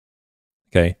expensive.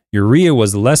 Okay, urea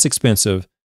was less expensive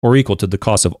or equal to the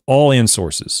cost of all N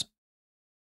sources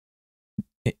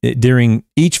during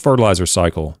each fertilizer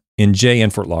cycle in J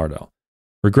and Fort Lauderdale.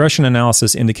 Regression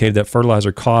analysis indicated that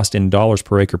fertilizer cost in dollars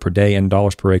per acre per day and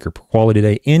dollars per acre per quality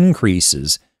day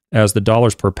increases as the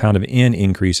dollars per pound of N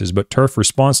increases, but turf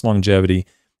response longevity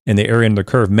and the area under the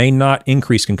curve may not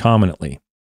increase concomitantly.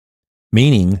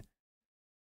 Meaning,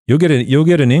 you'll get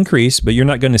an increase, but you're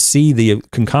not going to see the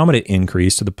concomitant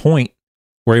increase to the point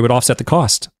where it would offset the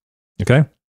cost. Okay?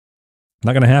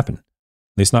 Not going to happen. At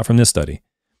least not from this study.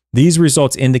 These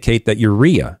results indicate that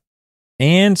urea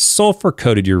and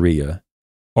sulfur-coated urea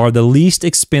are the least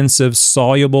expensive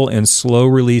soluble and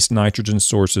slow-release nitrogen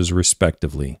sources,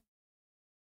 respectively.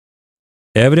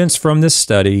 Evidence from this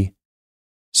study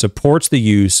supports the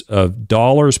use of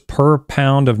dollars per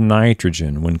pound of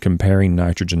nitrogen when comparing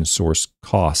nitrogen source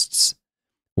costs,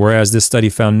 whereas this study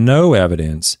found no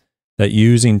evidence that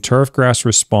using turfgrass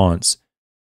response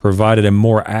provided a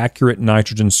more accurate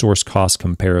nitrogen source cost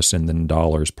comparison than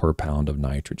dollars per pound of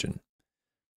nitrogen.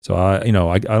 So I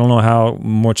don't know how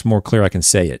much more clear I can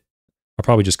say it. I'll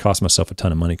probably just cost myself a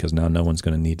ton of money because now no one's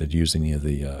going to need to use any of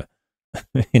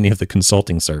the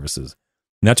consulting services,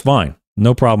 and that's fine,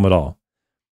 no problem at all.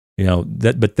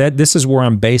 This is where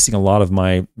I'm basing a lot of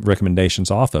my recommendations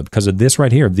off of, because of this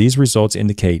right here. These results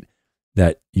indicate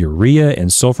that urea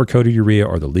and sulfur-coated urea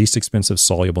are the least expensive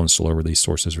soluble and slow-release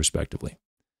sources, respectively.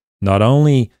 Not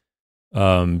only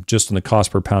just on the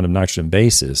cost per pound of nitrogen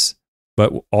basis,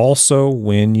 but also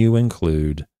when you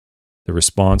include the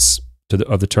response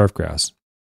of the turfgrass.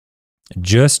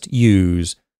 Just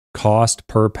use cost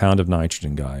per pound of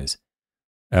nitrogen, guys.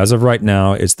 As of right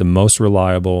now, it's the most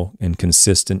reliable and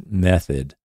consistent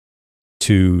method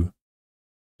to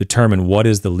determine what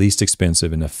is the least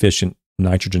expensive and efficient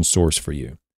nitrogen source for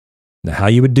you. Now, how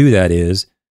you would do that is,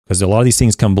 because a lot of these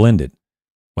things come blended,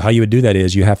 well, how you would do that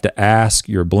is you have to ask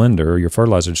your blender or your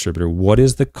fertilizer distributor, what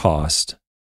is the cost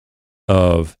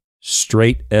of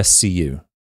straight SCU?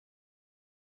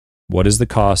 What is the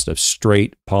cost of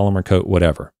straight polymer coat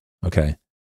whatever? Okay.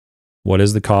 What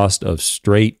is the cost of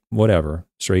straight whatever,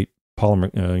 straight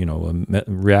polymer,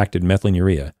 reacted methylene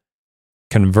urea?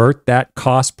 Convert that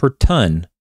cost per ton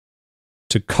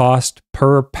to cost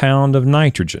per pound of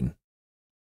nitrogen.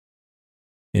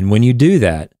 And when you do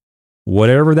that,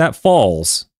 whatever that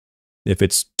falls, if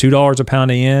it's $2 a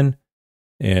pound of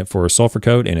N for a sulfur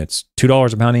coat and it's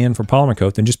 $2 a pound of N for polymer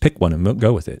coat, then just pick one and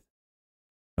go with it.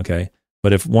 Okay.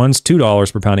 But if one's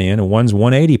 $2 per pound of N and one's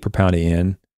 $1.80 per pound of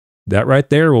N, that right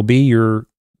there will be your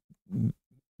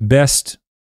best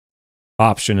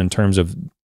option in terms of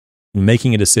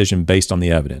making a decision based on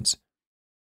the evidence.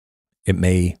 It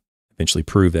may eventually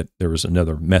prove that there was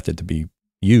another method to be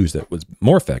used that was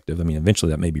more effective. I mean,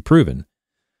 eventually that may be proven.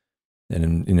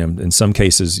 And in some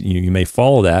cases, you may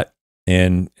follow that,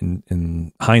 and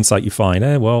in hindsight, you find,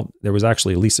 there was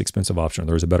actually a least expensive option, or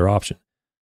there was a better option.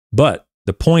 But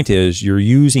the point is, you're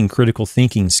using critical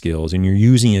thinking skills, and you're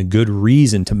using a good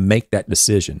reason to make that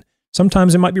decision.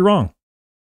 Sometimes it might be wrong.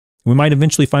 We might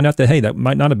eventually find out that, hey, that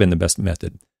might not have been the best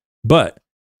method. But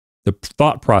the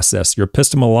thought process, your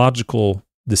epistemological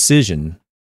decision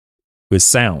was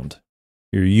sound.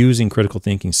 You're using critical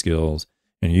thinking skills,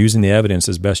 and you're using the evidence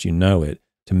as best you know it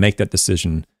to make that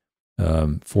decision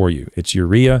for you. It's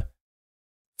urea,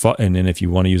 and then if you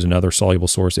want to use another soluble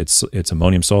source, it's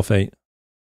ammonium sulfate.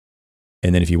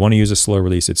 And then if you want to use a slow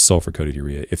release, it's sulfur-coated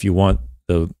urea. If you want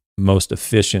the most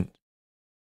efficient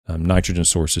nitrogen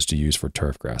sources to use for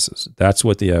turf grasses, that's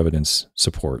what the evidence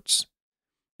supports.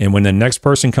 And when the next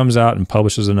person comes out and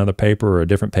publishes another paper or a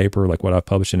different paper like what I've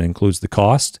published and includes the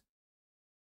cost,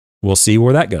 we'll see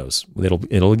where that goes.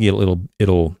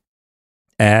 It'll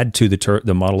add to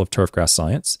the model of turfgrass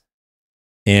science,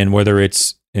 and whether it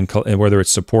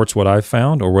supports what I've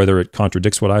found or whether it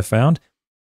contradicts what I've found,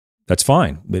 that's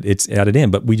fine. It's added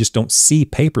in, but we just don't see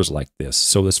papers like this.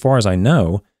 So as far as I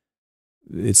know,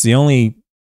 it's the only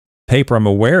paper I'm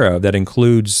aware of that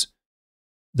includes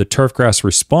the turfgrass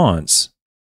response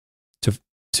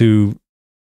to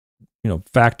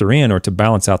factor in or to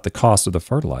balance out the cost of the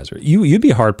fertilizer. You'd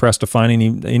be hard pressed to find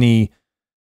any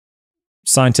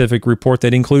scientific report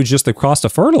that includes just the cost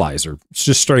of fertilizer. It's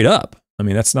just straight up. I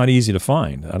mean, that's not easy to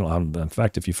find. In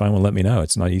fact, if you find one, let me know.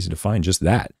 It's not easy to find just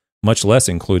that, much less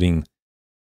including,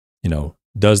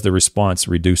 does the response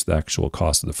reduce the actual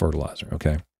cost of the fertilizer?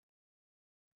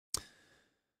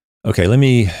 Okay, let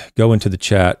me go into the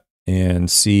chat and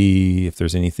see if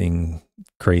there's anything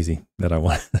crazy that I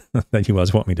want that you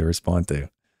guys want me to respond to.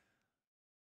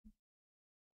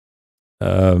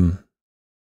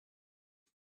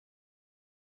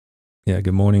 Yeah,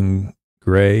 good morning,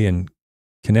 Gray and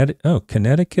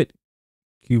Connecticut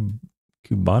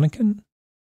Cubanican.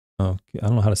 Oh, I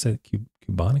don't know how to say it.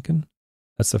 Cubanican.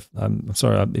 I'm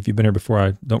sorry if you've been here before.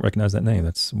 I don't recognize that name.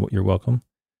 That's what you're welcome.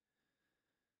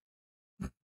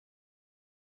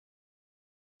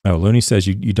 Oh, Looney says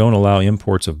you don't allow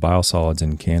imports of biosolids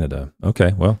in Canada.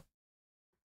 Okay, well,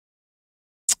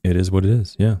 it is what it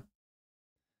is. Yeah.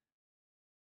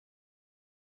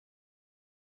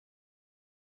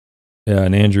 Yeah,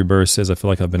 and Andrew Burr says, I feel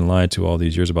like I've been lied to all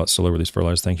these years about slow release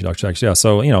fertilizers. Thank you, Dr. Sachs. Yeah,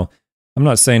 so, I'm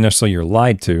not saying necessarily you're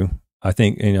lied to. I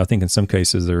think in some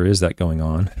cases there is that going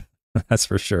on. That's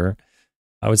for sure.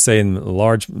 I would say in a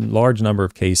large number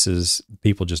of cases,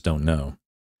 people just don't know.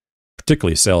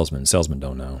 Particularly salesmen. Salesmen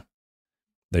don't know.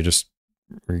 They're just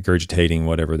regurgitating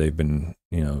whatever they've been,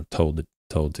 told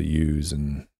to use,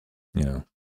 and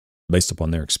based upon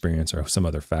their experience or some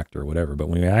other factor or whatever. But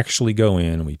when we actually go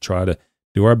in and we try to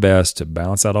do our best to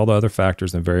balance out all the other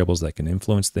factors and variables that can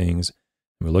influence things,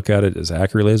 and we look at it as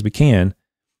accurately as we can.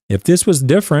 If this was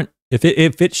different, if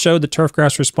it showed the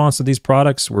turfgrass response to these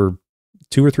products were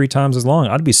 2 or 3 times as long,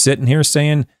 I'd be sitting here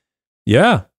saying,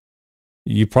 yeah,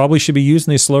 you probably should be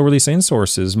using these slow release end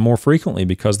sources more frequently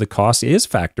because the cost is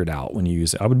factored out when you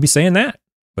use it. I would be saying that,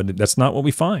 but that's not what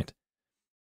we find.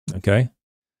 Okay.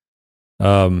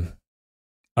 As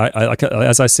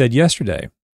I said yesterday,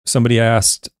 somebody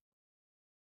asked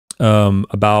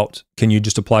about, can you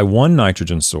just apply one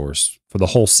nitrogen source for the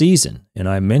whole season? And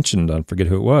I mentioned, I forget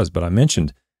who it was, but I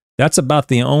mentioned that's about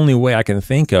the only way I can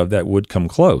think of that would come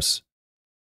close.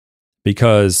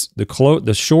 Because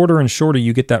the shorter and shorter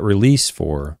you get that release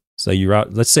for, say you're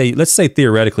out, let's say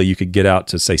theoretically you could get out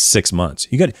to say 6 months.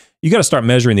 You got to start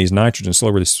measuring these nitrogen slow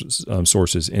release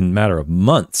sources in a matter of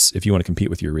months if you want to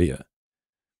compete with urea.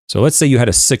 So let's say you had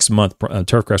a 6-month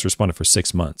turfgrass responded for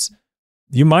 6 months.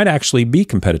 You might actually be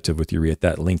competitive with urea at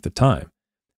that length of time.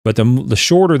 But the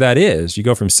shorter that is, you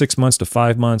go from 6 months to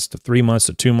 5 months to 3 months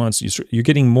to 2 months. You're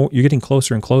getting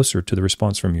closer and closer to the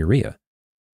response from urea.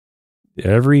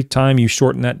 Every time you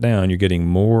shorten that down, you're getting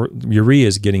more. Urea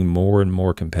is getting more and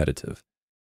more competitive.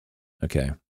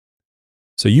 Okay,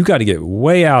 so you got to get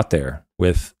way out there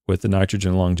with the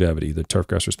nitrogen longevity, the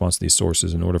turfgrass response to these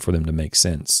sources, in order for them to make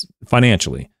sense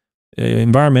financially,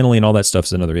 environmentally, and all that stuff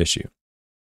is another issue.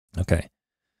 Okay,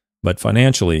 but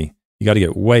financially, you got to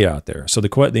get way out there. So the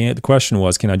question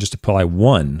was, can I just apply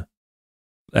one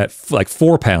at like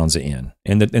 4 pounds in?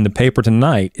 And the paper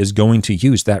tonight is going to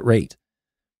use that rate.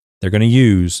 They're going to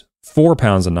use 4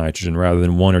 pounds of nitrogen rather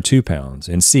than 1 or 2 pounds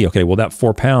and see, okay, well, that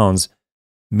 4 pounds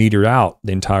meter out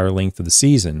the entire length of the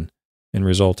season and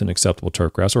result in acceptable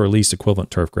turfgrass, or at least equivalent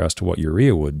turfgrass to what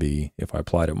urea would be if I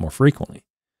applied it more frequently.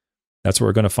 That's what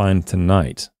we're going to find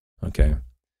tonight. Okay.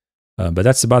 But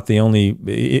that's about the only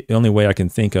way I can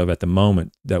think of at the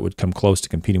moment that would come close to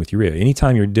competing with urea.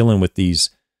 Anytime you're dealing with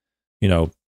these,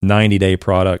 90-day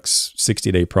products,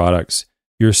 60-day products,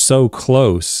 you're so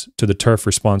close to the turf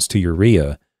response to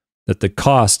urea that the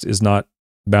cost is not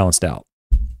balanced out,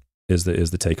 is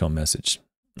the take-home message.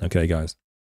 Okay, guys.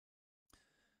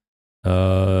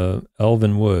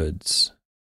 Elvin Woods.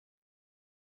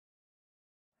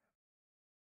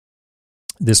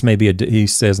 He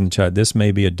says in the chat, this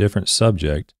may be a different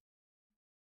subject,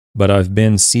 but I've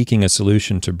been seeking a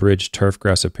solution to bridge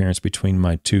turfgrass appearance between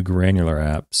my 2 granular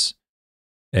apps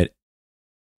at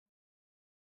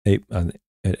 80. What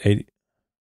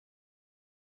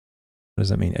does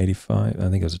that mean? 85? I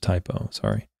think it was a typo.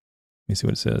 Sorry. Let me see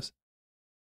what it says.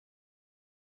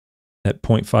 At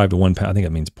 0.5 to 1 pound. I think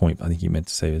that means I think you meant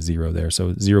to say a 0 there.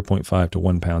 So 0.5 to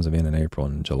 1 pounds of in April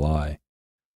and July.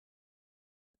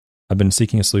 I've been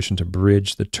seeking a solution to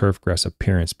bridge the turfgrass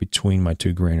appearance between my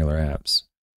 2 granular apps.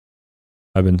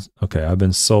 I've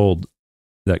been sold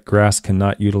that grass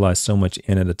cannot utilize so much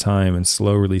N at a time, and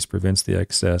slow release prevents the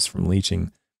excess from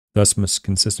leaching. Thus, must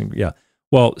consistent. Yeah.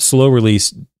 Well, slow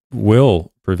release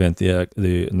will prevent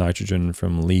the nitrogen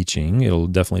from leaching. It'll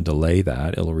definitely delay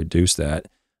that. It'll reduce that.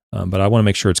 But I want to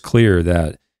make sure it's clear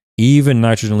that even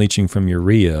nitrogen leaching from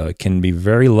urea can be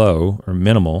very low or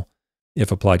minimal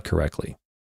if applied correctly.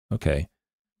 Okay.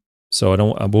 So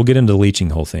we'll get into the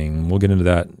leaching whole thing. We'll get into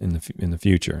that in the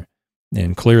future.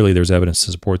 And clearly there's evidence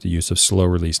to support the use of slow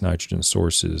release nitrogen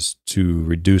sources to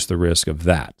reduce the risk of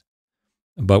that.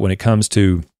 But when it comes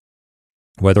to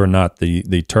whether or not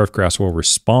the turf grass will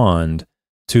respond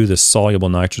to the soluble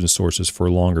nitrogen sources for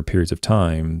longer periods of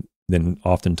time than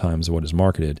oftentimes what is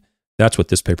marketed, that's what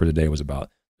this paper today was about.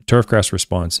 The turf grass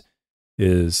response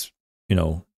is,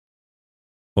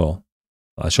 well,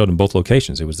 I showed in both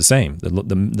locations. It was the same.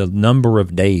 The number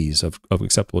of days of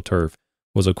acceptable turf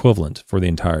was equivalent for the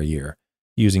entire year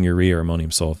using urea or ammonium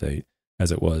sulfate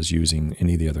as it was using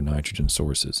any of the other nitrogen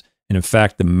sources. And in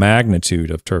fact, the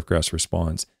magnitude of turf grass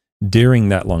response during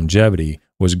that longevity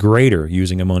was greater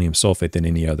using ammonium sulfate than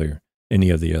any of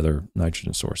the other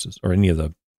nitrogen sources, or any of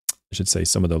the, I should say,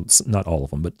 some of the, not all of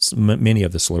them, but many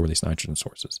of the slow release nitrogen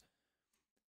sources.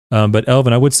 But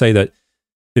Elvin, I would say that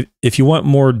if you want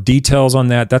more details on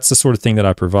that, that's the sort of thing that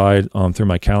I provide through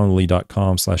my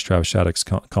calendly.com/Travis Shattuck's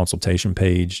consultation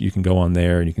page. You can go on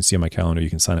there and you can see on my calendar, you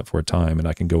can sign up for a time, and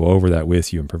I can go over that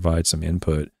with you and provide some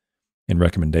input and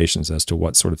recommendations as to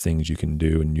what sort of things you can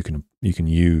do and you can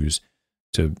use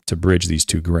to bridge these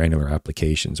two granular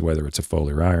applications, whether it's a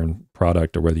foliar iron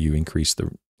product or whether you increase the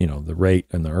rate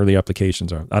in the early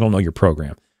applications. Or I don't know your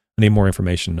program. I need more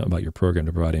information about your program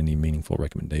to provide any meaningful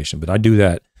recommendation, but I do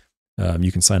that.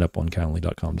 You can sign up on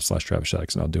calendly.com/Travis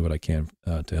Shattuck, and I'll do what I can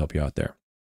to help you out there.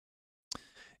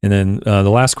 And then the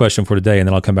last question for today, and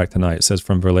then I'll come back tonight. It says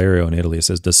from Valerio in Italy. It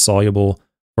says, does soluble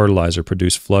fertilizer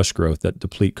produce flush growth that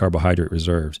deplete carbohydrate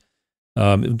reserves?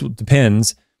 It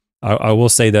depends. I will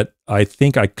say that I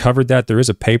think I covered that. There is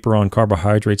a paper on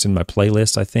carbohydrates in my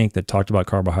playlist, I think, that talked about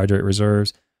carbohydrate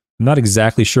reserves. I'm not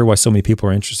exactly sure why so many people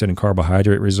are interested in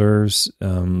carbohydrate reserves.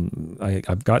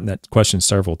 I've gotten that question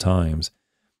several times.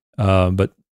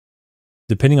 But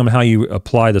depending on how you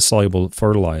apply the soluble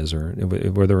fertilizer,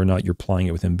 whether or not you're applying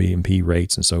it within BMP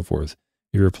rates and so forth,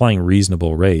 if you're applying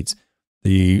reasonable rates,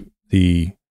 the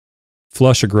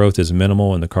flush of growth is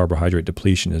minimal and the carbohydrate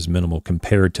depletion is minimal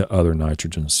compared to other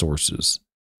nitrogen sources.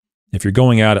 If you're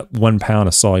going out at 1 pound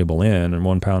of soluble in and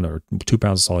 1 pound or 2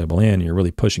 pounds of soluble in, and you're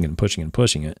really pushing it and pushing it and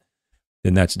pushing it,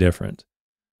 then that's different.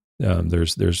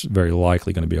 There's very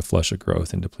likely going to be a flush of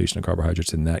growth and depletion of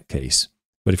carbohydrates in that case.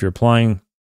 But if you're applying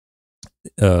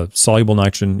soluble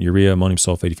nitrogen, urea, ammonium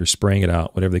sulfate, if you're spraying it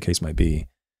out, whatever the case might be,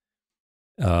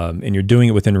 and you're doing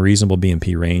it within reasonable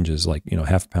BMP ranges, like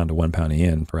half a pound to 1 pound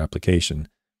in per application,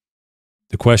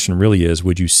 the question really is,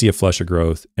 would you see a flush of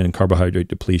growth and carbohydrate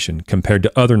depletion compared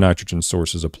to other nitrogen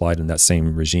sources applied in that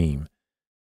same regime?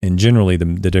 And generally, the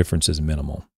difference is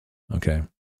minimal. Okay,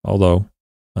 although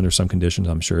under some conditions,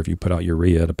 I'm sure if you put out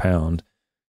urea at a pound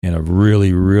and a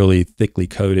really, really thickly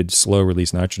coated slow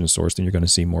release nitrogen source, then you're going to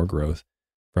see more growth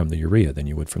from the urea than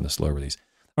you would from the slow release.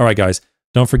 All right, guys,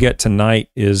 don't forget tonight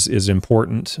is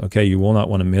important. Okay, you will not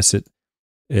want to miss it.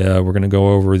 We're going to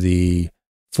go over the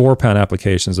 4 pound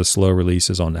applications of slow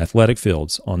releases on athletic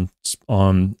fields, on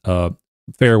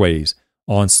fairways,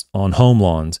 on home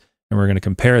lawns, and we're going to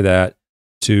compare that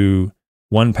to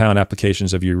 1 pound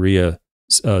applications of urea,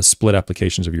 split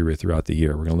applications of urea throughout the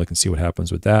year. We're going to look and see what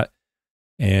happens with that.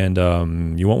 And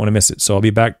you won't want to miss it. So I'll be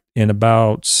back in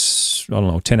about,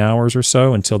 10 hours or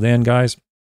so. Until then, guys,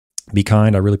 be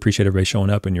kind. I really appreciate everybody showing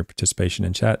up and your participation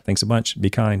in chat. Thanks a bunch. Be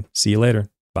kind. See you later.